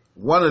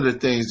one of the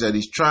things that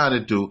he's trying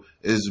to do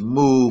is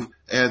move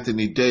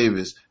Anthony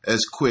Davis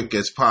as quick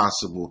as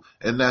possible,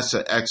 and that's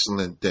an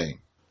excellent thing.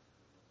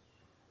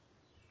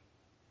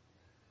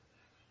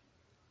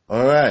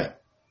 All right.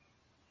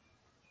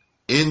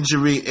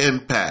 Injury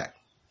impact.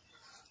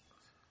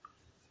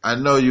 I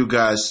know you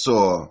guys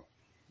saw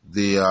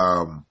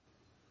the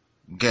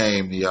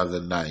game the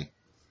other night,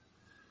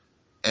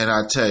 and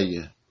I tell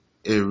you,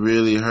 it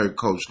really hurt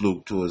Coach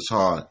Luke to his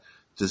heart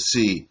to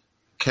see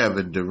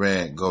Kevin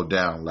Durant go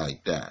down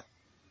like that.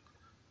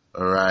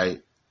 All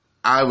right?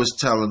 I was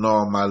telling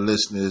all my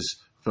listeners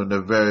from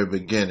the very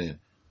beginning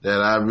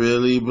that I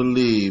really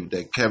believe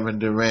that Kevin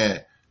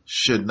Durant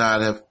should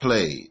not have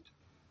played.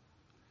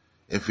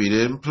 If he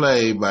didn't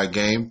play by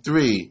game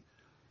 3,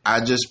 I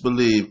just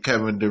believe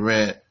Kevin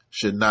Durant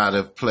should not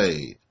have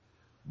played.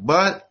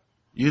 But,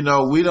 we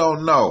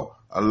don't know.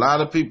 A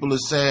lot of people are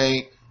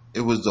saying it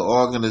was the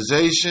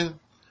organization.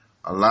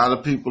 A lot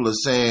of people are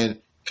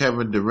saying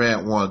Kevin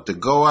Durant wanted to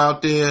go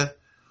out there.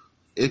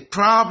 It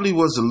probably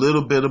was a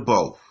little bit of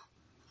both.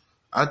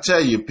 I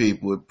tell you,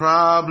 people, it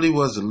probably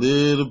was a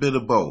little bit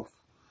of both.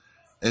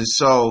 And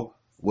so,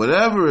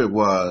 whatever it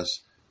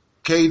was,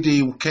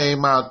 KD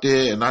came out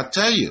there, and I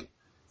tell you,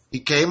 he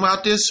came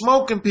out there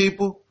smoking,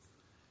 people.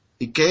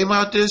 He came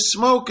out there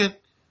smoking.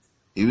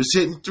 He was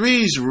hitting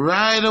threes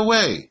right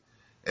away.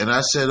 And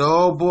I said,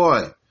 oh,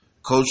 boy,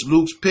 Coach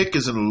Luke's pick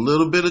is in a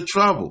little bit of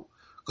trouble.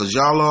 Because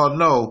y'all all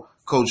know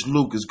Coach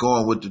Luke is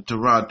going with the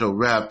Toronto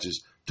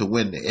Raptors to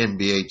win the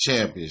NBA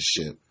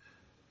championship.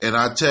 And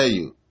I tell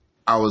you,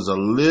 I was a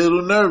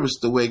little nervous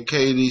the way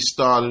KD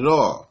started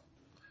off.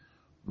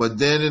 But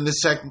then in the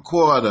second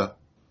quarter,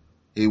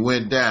 he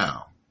went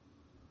down.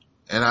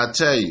 And I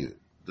tell you,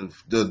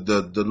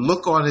 the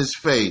look on his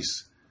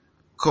face,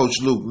 Coach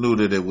Luke knew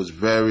that it was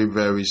very,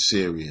 very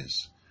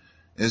serious.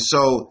 And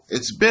so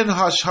it's been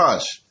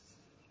hush-hush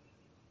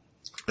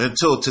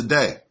until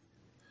today.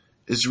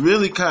 It's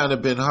really kind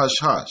of been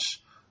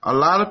hush-hush. A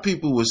lot of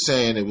people were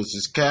saying it was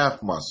his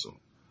calf muscle.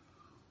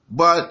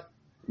 But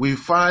we're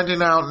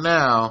finding out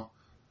now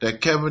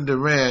that Kevin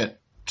Durant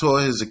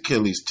tore his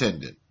Achilles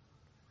tendon.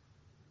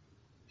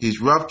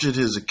 He's ruptured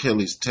his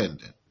Achilles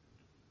tendon.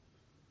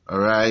 All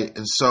right?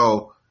 And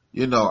so,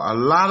 a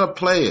lot of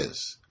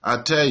players,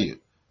 I tell you,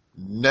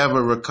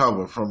 never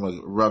recover from a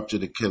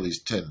ruptured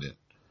Achilles tendon.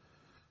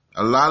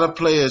 A lot of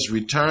players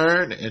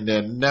return and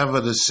they're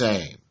never the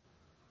same.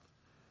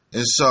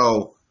 And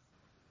so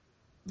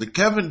the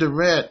Kevin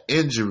Durant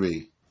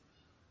injury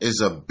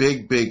is a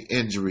big, big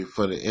injury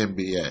for the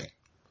NBA.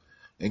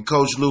 And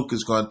Coach Luke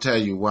is going to tell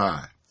you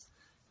why.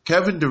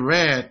 Kevin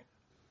Durant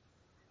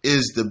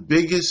is the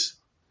biggest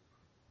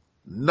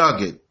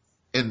nugget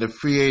in the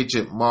free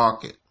agent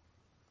market.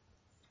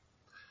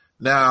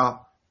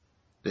 Now,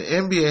 the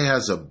NBA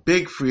has a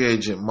big free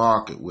agent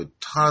market with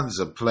tons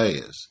of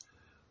players,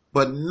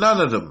 but none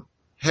of them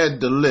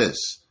head the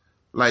list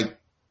like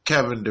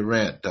Kevin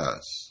Durant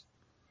does.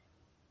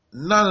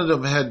 None of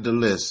them head the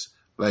list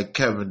like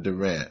Kevin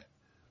Durant,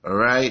 all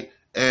right?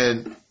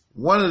 And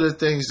one of the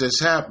things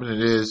that's happening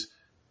is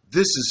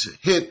this has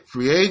hit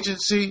free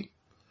agency,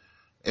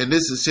 and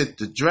this has hit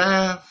the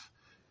draft,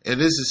 and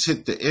this has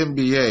hit the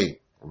NBA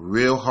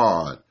real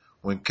hard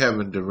when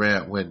Kevin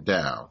Durant went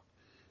down.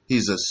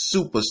 He's a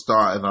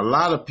superstar, and a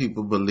lot of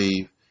people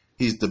believe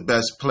he's the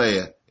best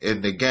player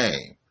in the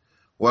game.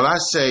 Well, I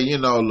say,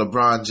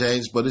 LeBron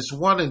James, but it's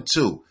 1 and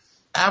 2.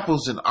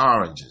 Apples and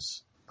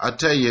oranges. I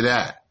tell you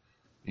that.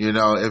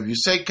 If you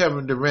say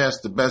Kevin Durant's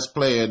the best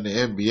player in the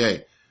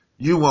NBA,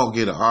 you won't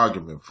get an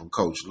argument from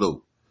Coach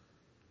Luke.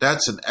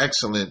 That's an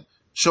excellent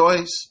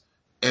choice,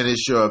 and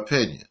it's your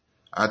opinion.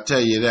 I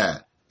tell you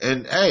that.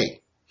 And,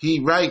 hey,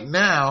 right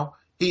now,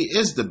 he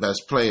is the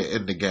best player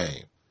in the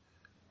game.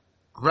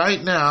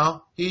 Right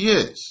now, he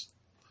is.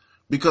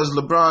 Because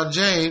LeBron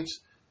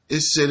James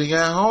is sitting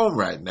at home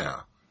right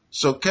now.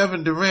 So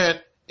Kevin Durant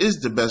is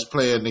the best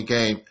player in the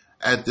game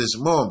at this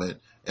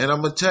moment. And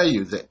I'm going to tell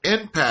you, the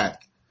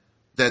impact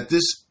that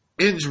this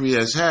injury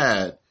has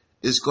had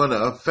is going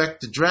to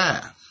affect the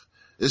draft.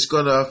 It's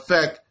going to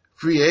affect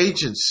free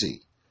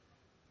agency,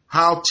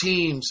 how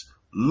teams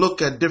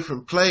look at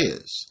different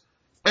players.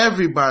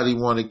 Everybody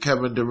wanted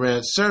Kevin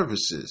Durant's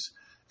services.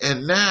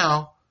 And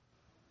now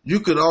you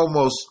could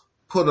almost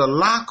put a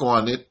lock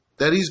on it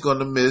that he's going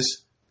to miss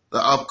the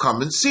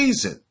upcoming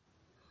season.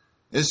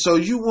 And so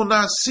you will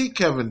not see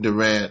Kevin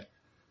Durant.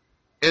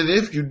 And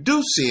if you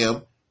do see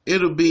him,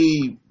 it'll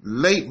be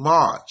late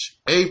March,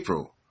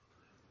 April.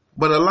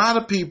 But a lot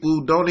of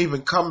people don't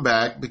even come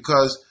back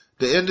because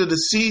the end of the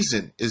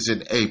season is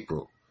in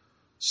April.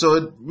 So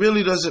it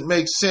really doesn't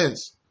make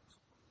sense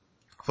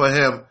for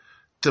him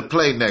to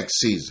play next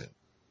season.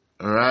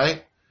 All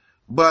right?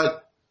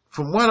 But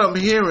from what I'm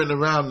hearing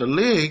around the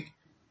league,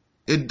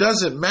 it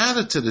doesn't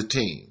matter to the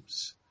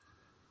teams.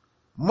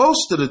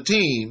 Most of the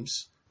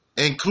teams,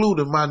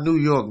 including my New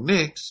York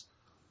Knicks,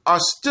 are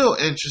still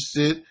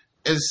interested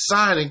in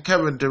signing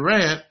Kevin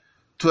Durant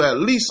to at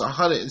least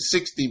 $160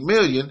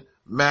 million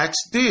max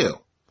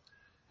deal.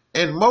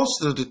 And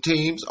most of the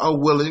teams are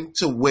willing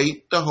to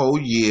wait the whole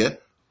year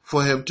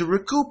for him to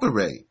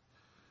recuperate.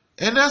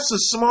 And that's a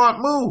smart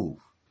move.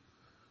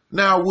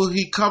 Now, will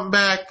he come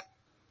back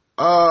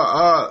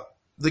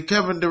the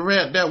Kevin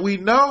Durant that we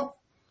know?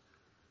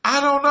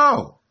 I don't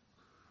know.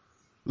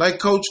 Like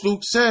Coach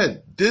Luke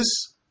said,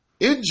 this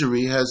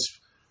injury has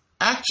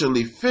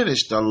actually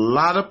finished a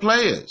lot of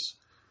players.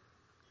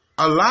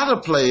 A lot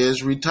of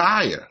players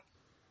retire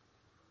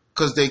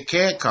because they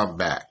can't come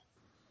back.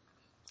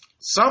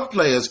 Some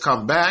players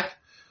come back,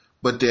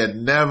 but they're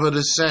never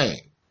the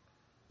same.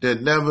 They're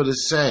never the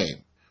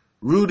same.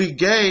 Rudy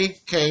Gay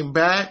came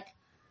back,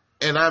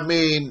 and I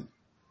mean,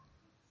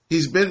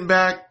 he's been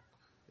back,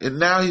 and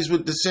now he's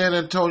with the San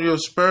Antonio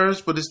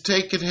Spurs, but it's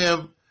taken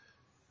him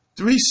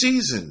 3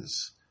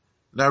 seasons.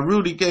 Now,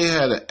 Rudy Gay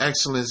had an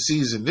excellent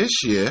season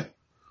this year,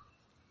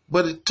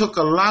 but it took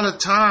a lot of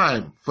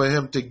time for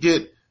him to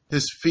get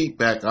his feet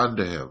back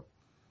under him.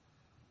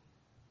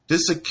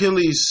 This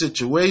Achilles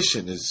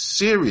situation is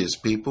serious,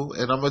 people,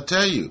 and I'm going to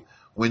tell you,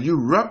 when you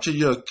rupture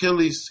your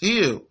Achilles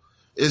heel,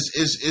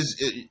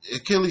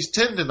 Achilles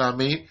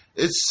tendon,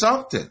 it's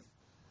something.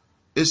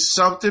 It's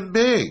something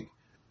big.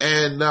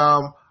 And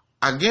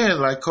again,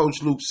 like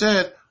Coach Luke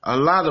said, a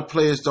lot of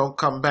players don't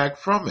come back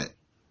from it.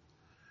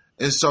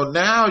 And so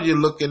now you're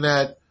looking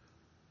at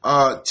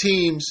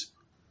teams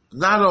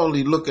not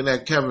only looking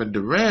at Kevin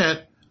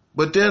Durant,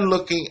 but they're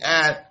looking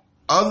at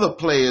other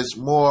players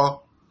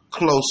more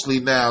closely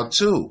now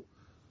too.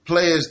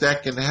 Players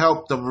that can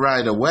help them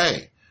right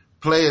away.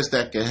 Players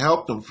that can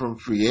help them from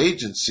free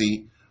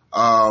agency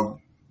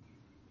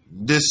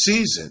this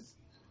season.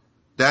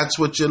 That's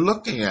what you're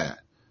looking at.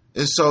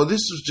 And so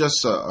this was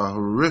just a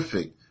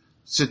horrific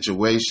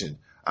situation.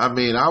 I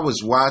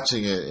was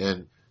watching it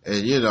and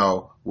you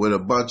know, with a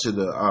bunch of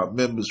the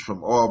members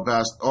from All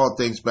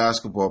Things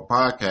Basketball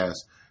podcast,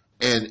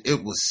 and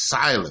it was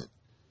silent.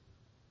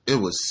 It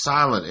was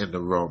silent in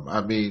the room.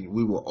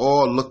 We were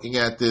all looking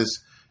at this,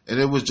 and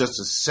it was just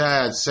a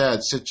sad, sad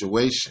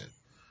situation.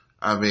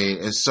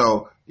 And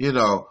so, you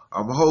know,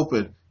 I'm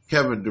hoping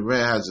Kevin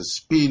Durant has a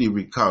speedy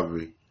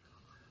recovery.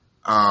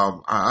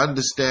 I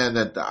understand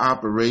that the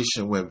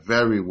operation went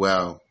very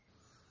well.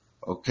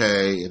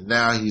 Okay, and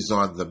now he's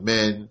on the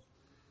mend.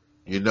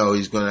 You know,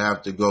 he's going to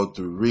have to go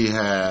through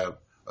rehab,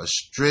 a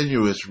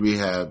strenuous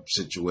rehab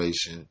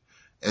situation.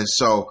 And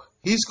so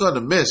he's going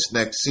to miss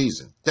next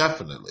season,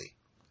 definitely.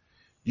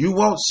 You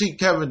won't see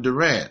Kevin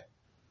Durant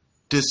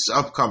this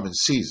upcoming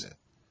season.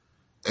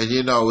 And,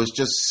 you know, it's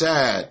just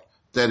sad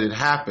that it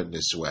happened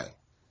this way.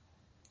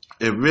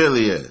 It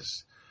really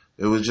is.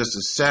 It was just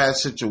a sad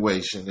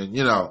situation. And,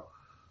 you know,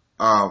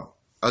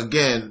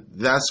 again,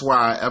 that's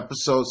why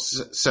episode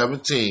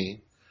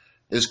 17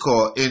 is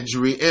called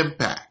Injury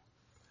Impact.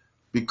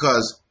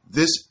 Because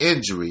this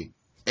injury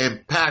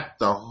impacted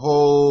the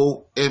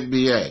whole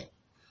NBA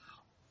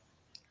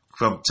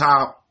from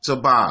top to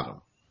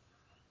bottom.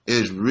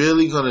 Is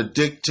really going to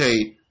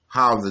dictate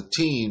how the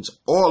teams,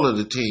 all of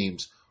the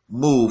teams,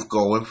 move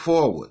going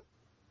forward.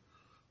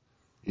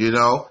 You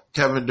know,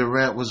 Kevin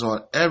Durant was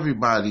on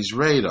everybody's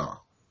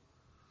radar.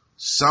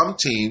 Some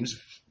teams,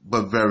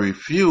 but very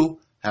few,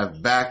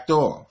 have backed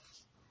off.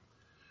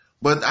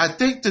 But I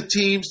think the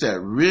teams that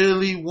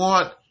really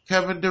want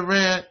Kevin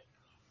Durant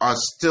are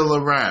still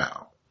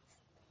around.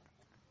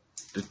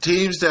 The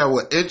teams that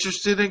were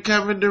interested in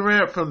Kevin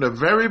Durant from the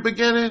very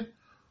beginning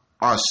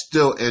are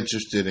still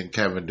interested in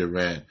Kevin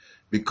Durant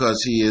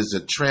because he is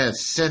a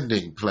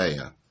transcending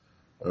player,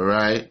 all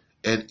right?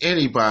 And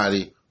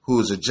anybody who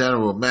is a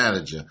general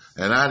manager,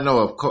 and I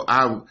know if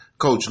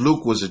Coach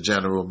Luke was a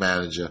general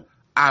manager,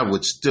 I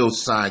would still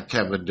sign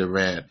Kevin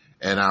Durant,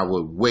 and I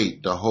would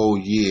wait the whole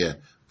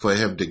year for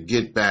him to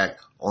get back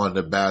on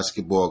the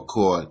basketball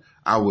court.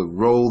 I would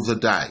roll the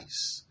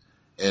dice,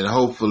 and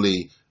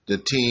hopefully my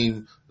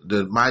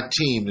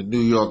team, the New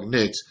York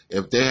Knicks,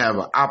 if they have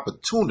an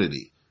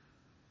opportunity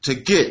to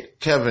get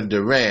Kevin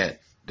Durant,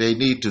 they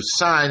need to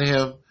sign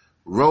him,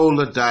 roll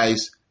the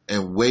dice,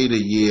 and wait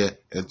a year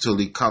until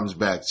he comes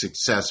back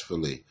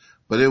successfully.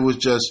 But it was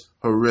just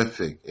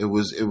horrific. It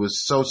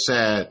was so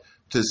sad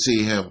to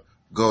see him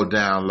go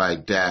down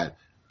like that.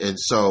 And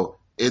so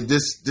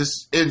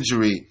this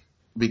injury,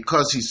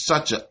 because he's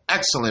such an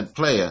excellent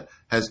player,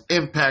 has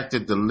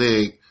impacted the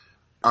league.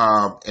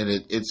 And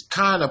it's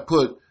kind of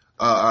put,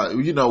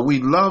 you know, we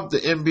love the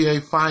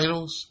NBA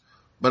Finals,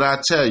 But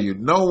I tell you,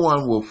 no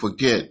one will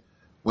forget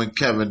when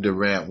Kevin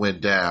Durant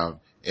went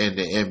down in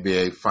the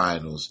NBA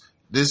Finals.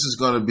 This is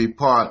going to be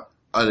part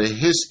of the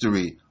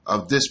history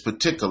of this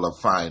particular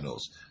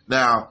Finals.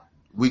 Now,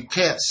 we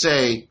can't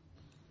say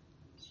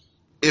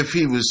if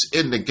he was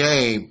in the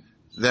game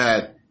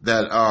that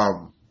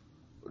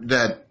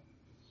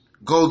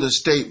Golden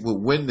State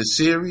would win the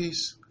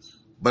series,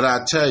 but I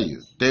tell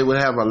you, they would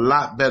have a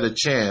lot better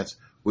chance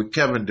with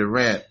Kevin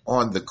Durant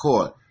on the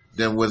court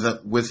than with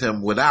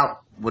him without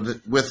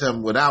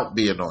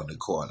being on the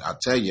court. I'll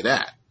tell you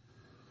that.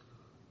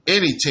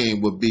 Any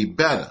team would be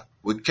better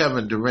with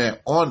Kevin Durant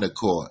on the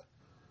court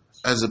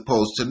as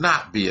opposed to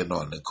not being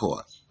on the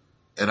court.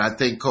 And I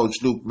think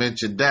Coach Luke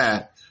mentioned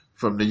that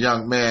from the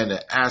young man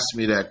that asked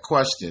me that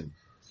question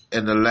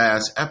in the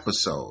last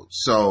episode.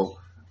 So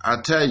I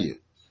tell you,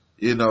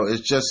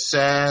 it's just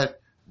sad,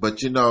 but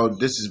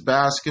this is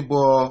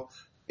basketball.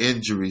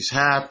 Injuries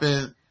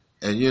happen,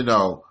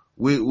 and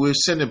we're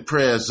sending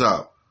prayers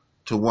up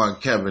to one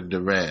Kevin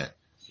Durant.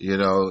 He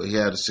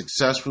had a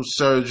successful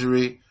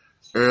surgery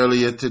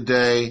earlier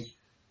today,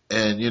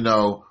 and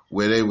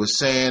where they were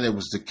saying it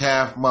was the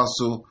calf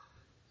muscle.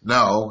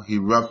 No, he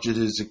ruptured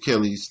his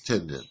Achilles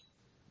tendon.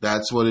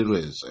 That's what it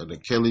is, an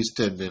Achilles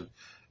tendon.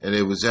 And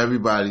it was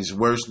everybody's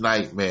worst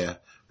nightmare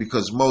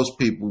because most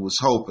people was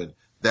hoping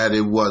that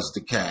it was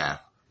the calf,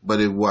 but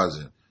it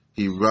wasn't.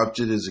 He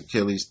ruptured his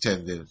Achilles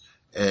tendon,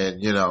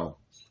 and,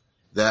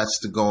 that's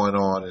the going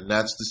on, and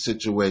that's the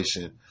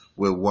situation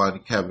with one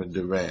Kevin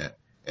Durant.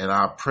 And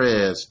our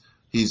prayers,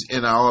 he's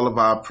in all of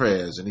our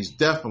prayers, and he's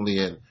definitely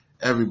in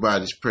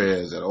everybody's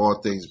prayers at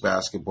All Things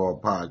Basketball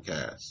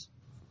Podcast.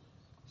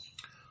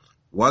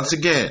 Once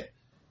again,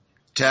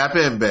 tap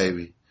in,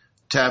 baby.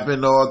 Tap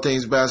into All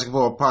Things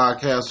Basketball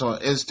Podcast on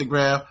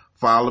Instagram.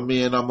 Follow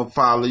me and I'm going to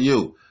follow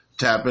you.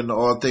 Tap into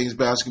All Things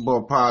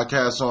Basketball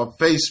Podcast on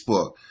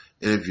Facebook.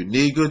 And if you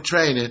need good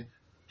training,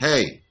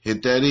 hey,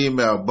 hit that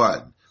email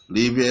button.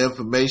 Leave your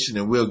information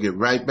and we'll get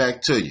right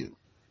back to you.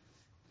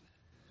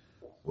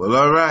 Well,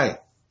 all right.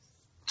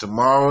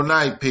 Tomorrow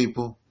night,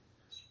 people.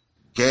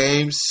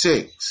 Game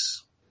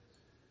 6.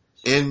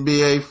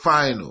 NBA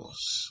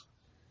Finals.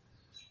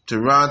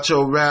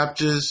 Toronto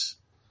Raptors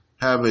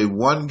have a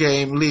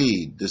 1-game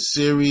lead. The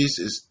series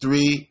is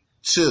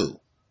 3-2.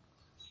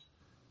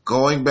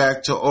 Going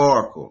back to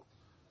Oracle.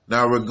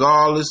 Now,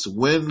 regardless,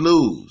 win,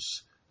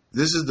 lose,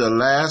 this is the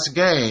last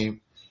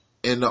game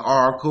in the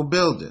Oracle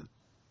building.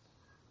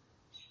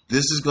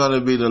 This is going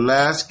to be the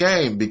last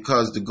game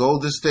because the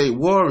Golden State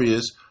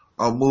Warriors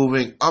are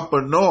moving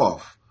upper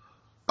north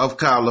of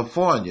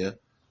California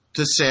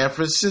to San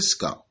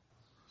Francisco.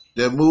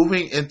 They're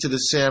moving into the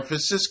San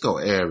Francisco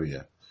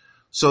area.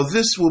 So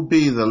this will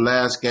be the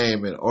last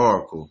game in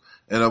Oracle.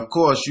 And of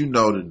course,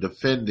 the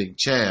defending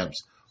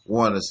champs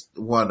want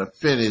to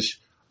finish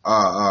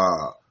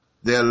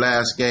their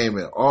last game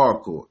in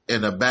Oracle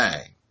in a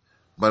bang.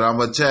 But I'm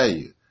going to tell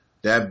you,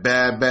 that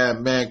bad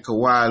man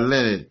Kawhi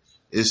Leonard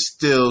is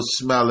still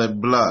smelling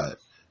blood.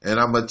 And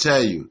I'm going to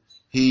tell you,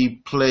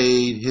 he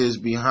played his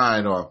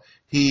behind off.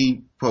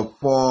 He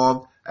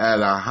performed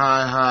at a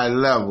high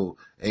level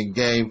in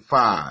Game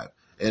 5.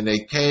 And they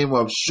came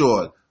up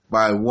short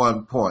by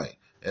 1 point.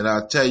 And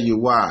I'll tell you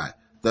why.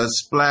 The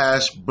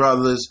Splash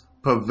Brothers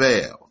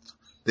prevailed.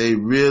 They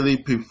really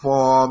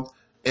performed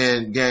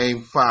in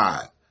Game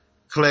 5.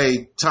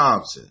 Klay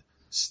Thompson,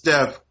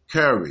 Steph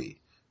Curry,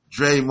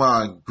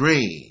 Draymond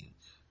Green,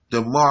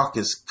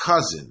 DeMarcus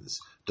Cousins.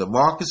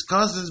 DeMarcus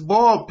Cousins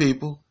ball,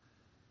 people.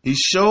 He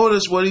showed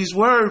us what he's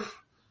worth.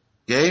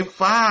 Game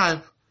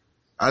 5.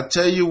 I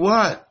tell you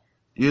what,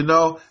 and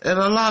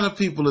a lot of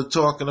people are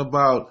talking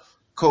about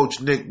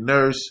Coach Nick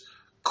Nurse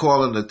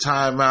calling a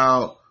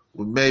timeout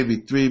with maybe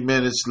 3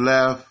 minutes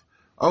left.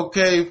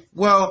 Okay,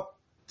 well,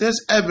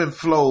 there's ebb and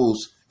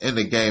flows in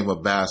the game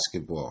of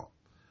basketball.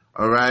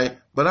 All right?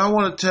 But I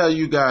want to tell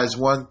you guys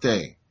one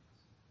thing.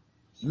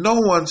 No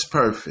one's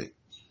perfect.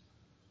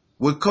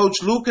 Would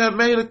Coach Luke have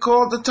made a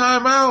call the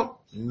timeout?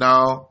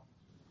 No.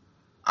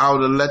 I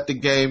would have let the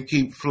game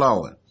keep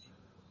flowing.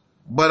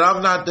 But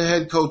I'm not the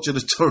head coach of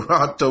the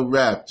Toronto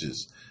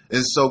Raptors.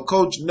 And so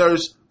Coach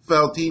Nurse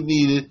felt he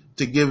needed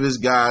to give his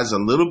guys a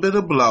little bit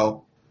of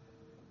blow.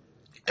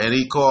 And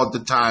he called the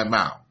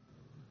timeout.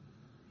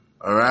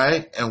 All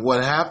right? And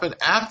what happened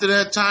after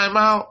that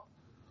timeout?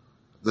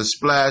 The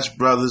Splash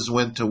Brothers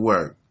went to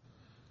work.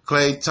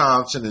 Klay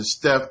Thompson and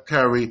Steph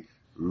Curry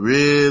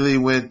really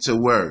went to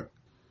work.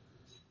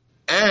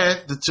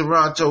 And the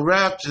Toronto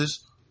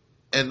Raptors,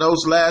 in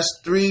those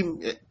last three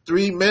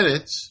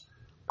minutes,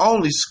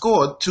 only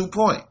scored 2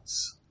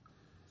 points.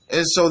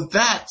 And so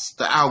that's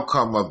the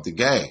outcome of the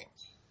game.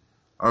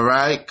 All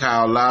right?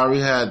 Kyle Lowry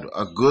had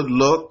a good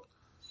look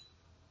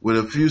with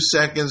a few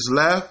seconds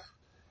left,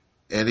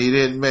 and he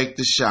didn't make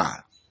the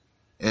shot.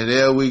 And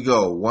there we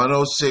go,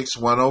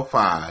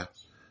 106-105,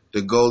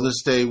 the Golden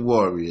State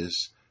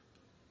Warriors.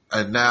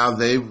 And now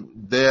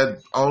they're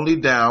only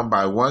down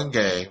by 1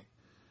 game.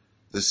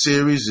 The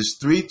series is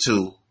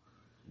 3-2,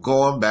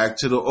 going back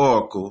to the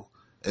Oracle.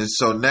 And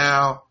so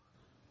now,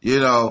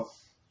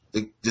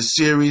 the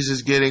series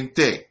is getting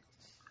thick.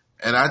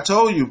 And I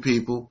told you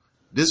people,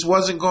 this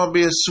wasn't going to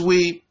be a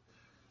sweep.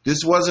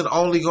 This wasn't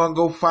only going to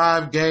go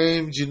 5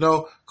 games. You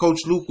know, Coach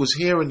Luke was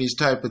hearing these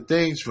type of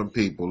things from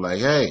people like,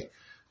 hey,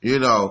 you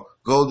know,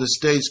 Golden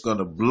State's going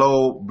to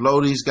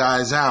blow these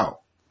guys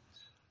out.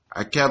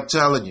 I kept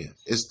telling you,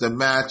 it's the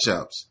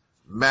matchups.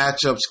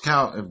 Matchups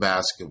count in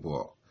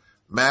basketball.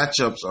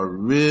 Matchups are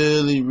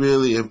really,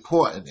 really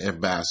important in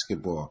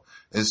basketball.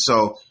 And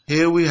so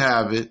here we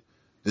have it.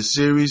 The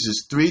series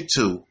is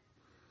 3-2.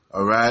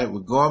 All right, we're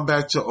going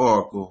back to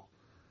Oracle.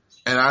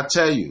 And I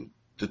tell you,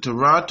 the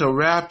Toronto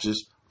Raptors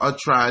are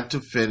trying to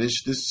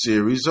finish this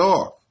series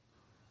off.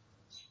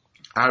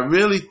 I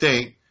really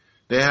think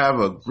they have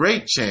a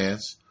great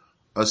chance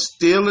of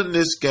stealing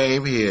this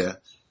game here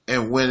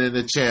and winning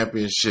the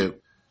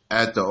championship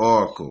at the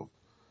Oracle.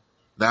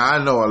 Now,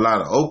 I know a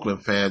lot of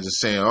Oakland fans are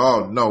saying,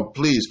 oh, no,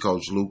 please,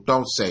 Coach Luke,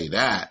 don't say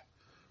that.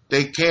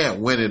 They can't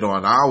win it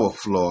on our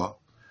floor.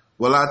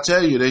 Well, I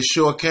tell you, they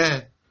sure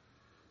can.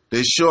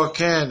 They sure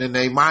can, and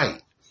they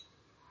might.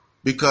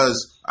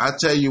 Because I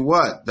tell you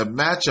what, the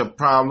matchup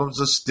problems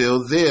are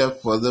still there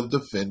for the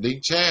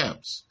defending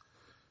champs.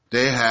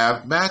 They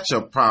have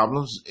matchup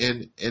problems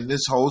in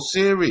this whole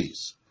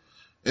series.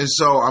 And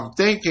so I'm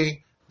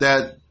thinking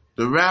that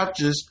the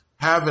Raptors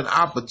have an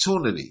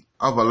opportunity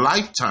of a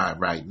lifetime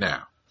right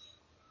now.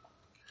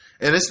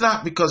 And it's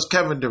not because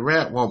Kevin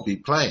Durant won't be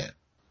playing.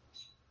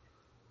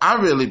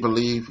 I really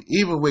believe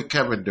even with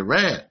Kevin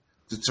Durant,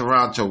 the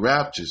Toronto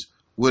Raptors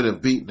would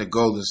have beaten the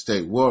Golden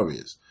State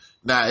Warriors.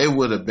 Now, it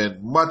would have been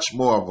much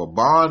more of a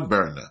barn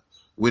burner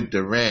with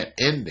Durant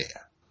in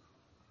there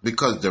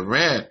because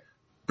Durant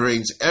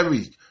brings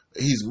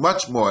he's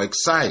much more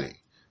exciting.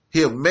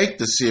 He'll make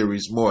the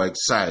series more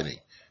exciting.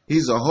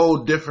 He's a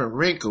whole different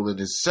wrinkle in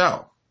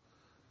himself.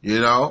 You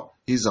know,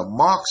 he's a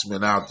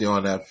marksman out there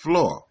on that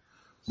floor.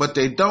 But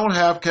they don't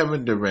have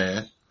Kevin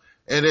Durant,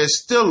 and they're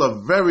still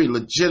a very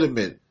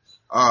legitimate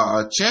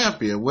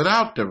champion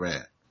without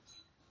Durant.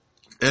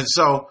 And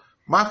so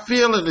my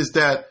feeling is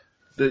that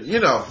the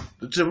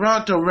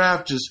Toronto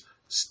Raptors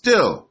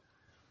still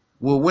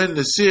will win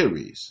the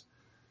series.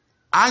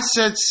 I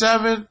said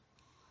 7,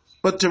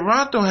 but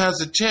Toronto has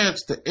a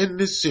chance to end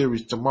this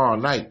series tomorrow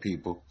night,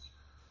 people.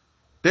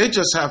 They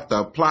just have to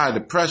apply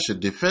the pressure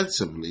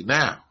defensively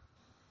now.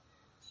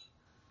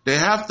 They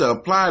have to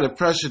apply the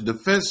pressure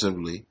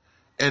defensively,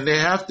 and they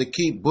have to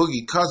keep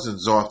Boogie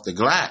Cousins off the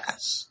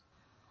glass.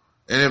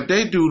 And if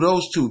they do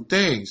those 2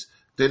 things,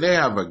 then they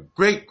have a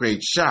great,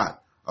 great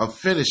shot of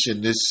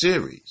finishing this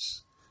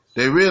series.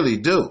 They really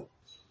do.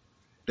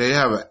 They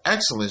have an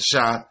excellent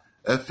shot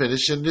at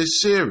finishing this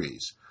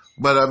series.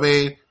 But, I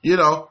mean, you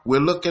know, we're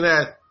looking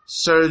at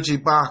Serge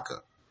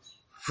Ibaka,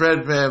 Fred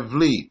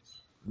VanVleet,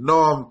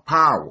 Norm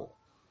Powell,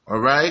 all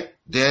right?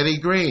 Danny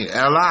Green,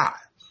 L.I.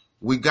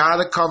 We got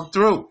to come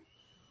through.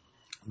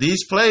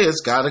 These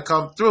players got to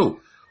come through.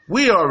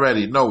 We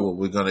already know what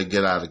we're going to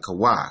get out of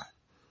Kawhi,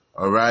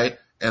 all right?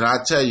 And I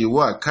tell you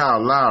what,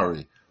 Kyle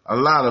Lowry, a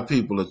lot of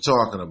people are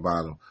talking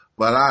about him,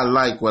 but I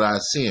like what I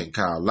see in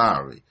Kyle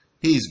Lowry.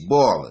 He's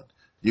balling.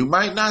 You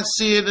might not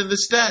see it in the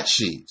stat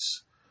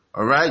sheets,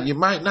 all right? You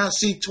might not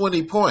see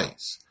 20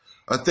 points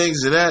or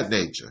things of that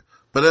nature.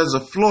 But as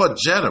a floor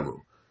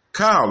general,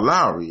 Kyle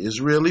Lowry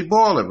is really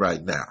balling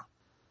right now.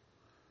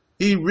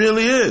 He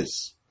really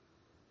is.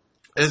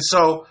 And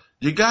so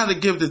you got to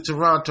give the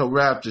Toronto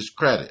Raptors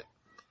credit.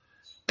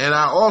 And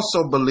I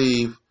also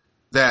believe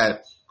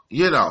that,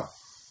 you know,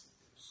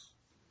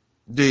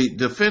 the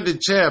defending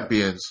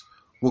champions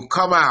will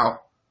come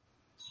out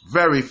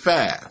very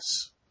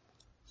fast.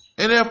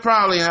 And they'll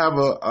probably have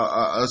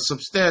a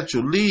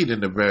substantial lead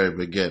in the very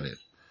beginning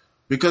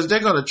because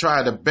they're going to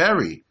try to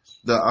bury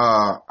the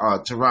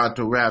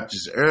Toronto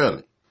Raptors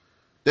early.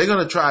 They're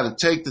going to try to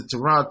take the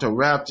Toronto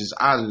Raptors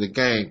out of the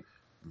game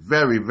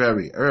very,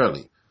 very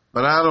early.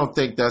 But I don't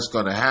think that's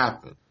going to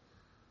happen.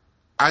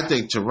 I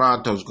think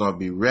Toronto's going to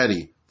be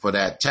ready for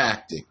that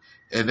tactic,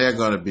 and they're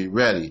going to be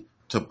ready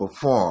to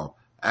perform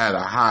at a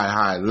high,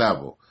 high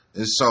level.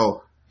 And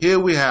so here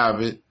we have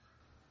it.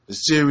 The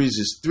series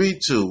is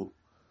 3-2.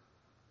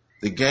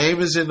 The game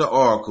is in the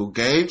Oracle,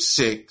 Game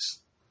 6,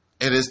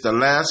 and it's the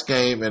last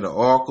game in the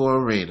Oracle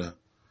Arena.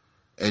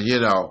 And, you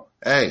know,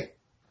 hey,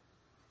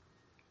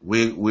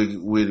 we're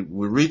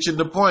reaching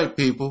the point,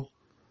 people.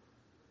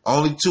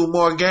 Only 2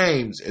 more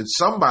games, and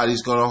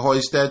somebody's going to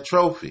hoist that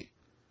trophy.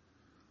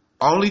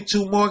 Only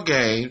 2 more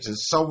games, and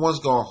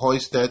someone's going to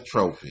hoist that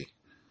trophy.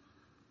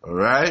 All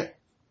right?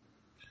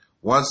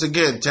 Once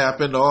again, tap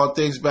into All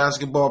Things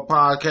Basketball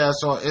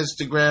Podcast on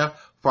Instagram.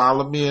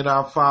 Follow me, and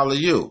I'll follow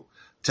you.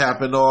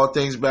 Tap into All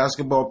Things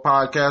Basketball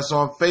Podcast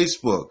on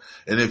Facebook.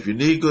 And if you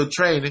need good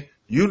training,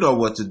 you know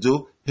what to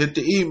do. Hit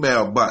the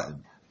email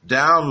button.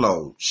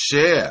 Download,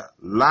 share,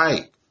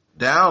 like,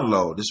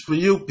 download. It's for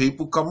you,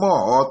 people. Come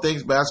on. All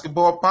Things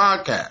Basketball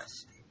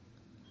Podcast.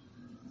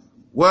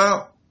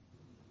 Well,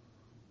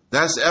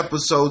 that's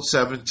episode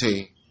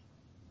 17.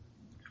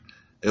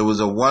 It was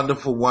a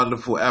wonderful,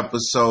 wonderful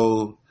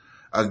episode.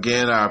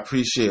 Again, I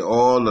appreciate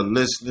all the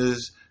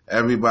listeners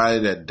everybody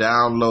that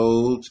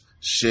downloads,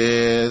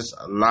 shares,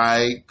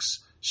 likes,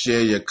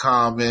 share your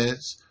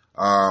comments.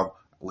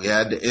 We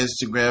had the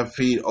Instagram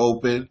feed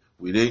open.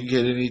 We didn't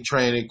get any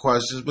training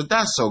questions, but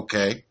that's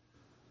okay.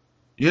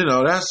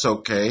 That's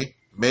okay.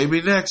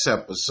 Maybe next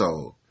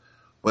episode.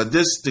 But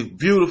this is the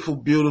beautiful,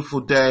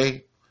 beautiful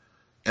day.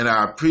 And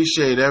I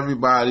appreciate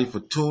everybody for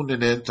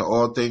tuning in to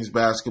All Things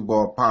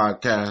Basketball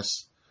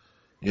Podcast.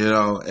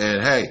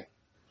 And hey,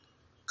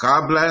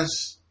 God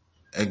bless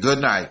and good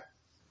night.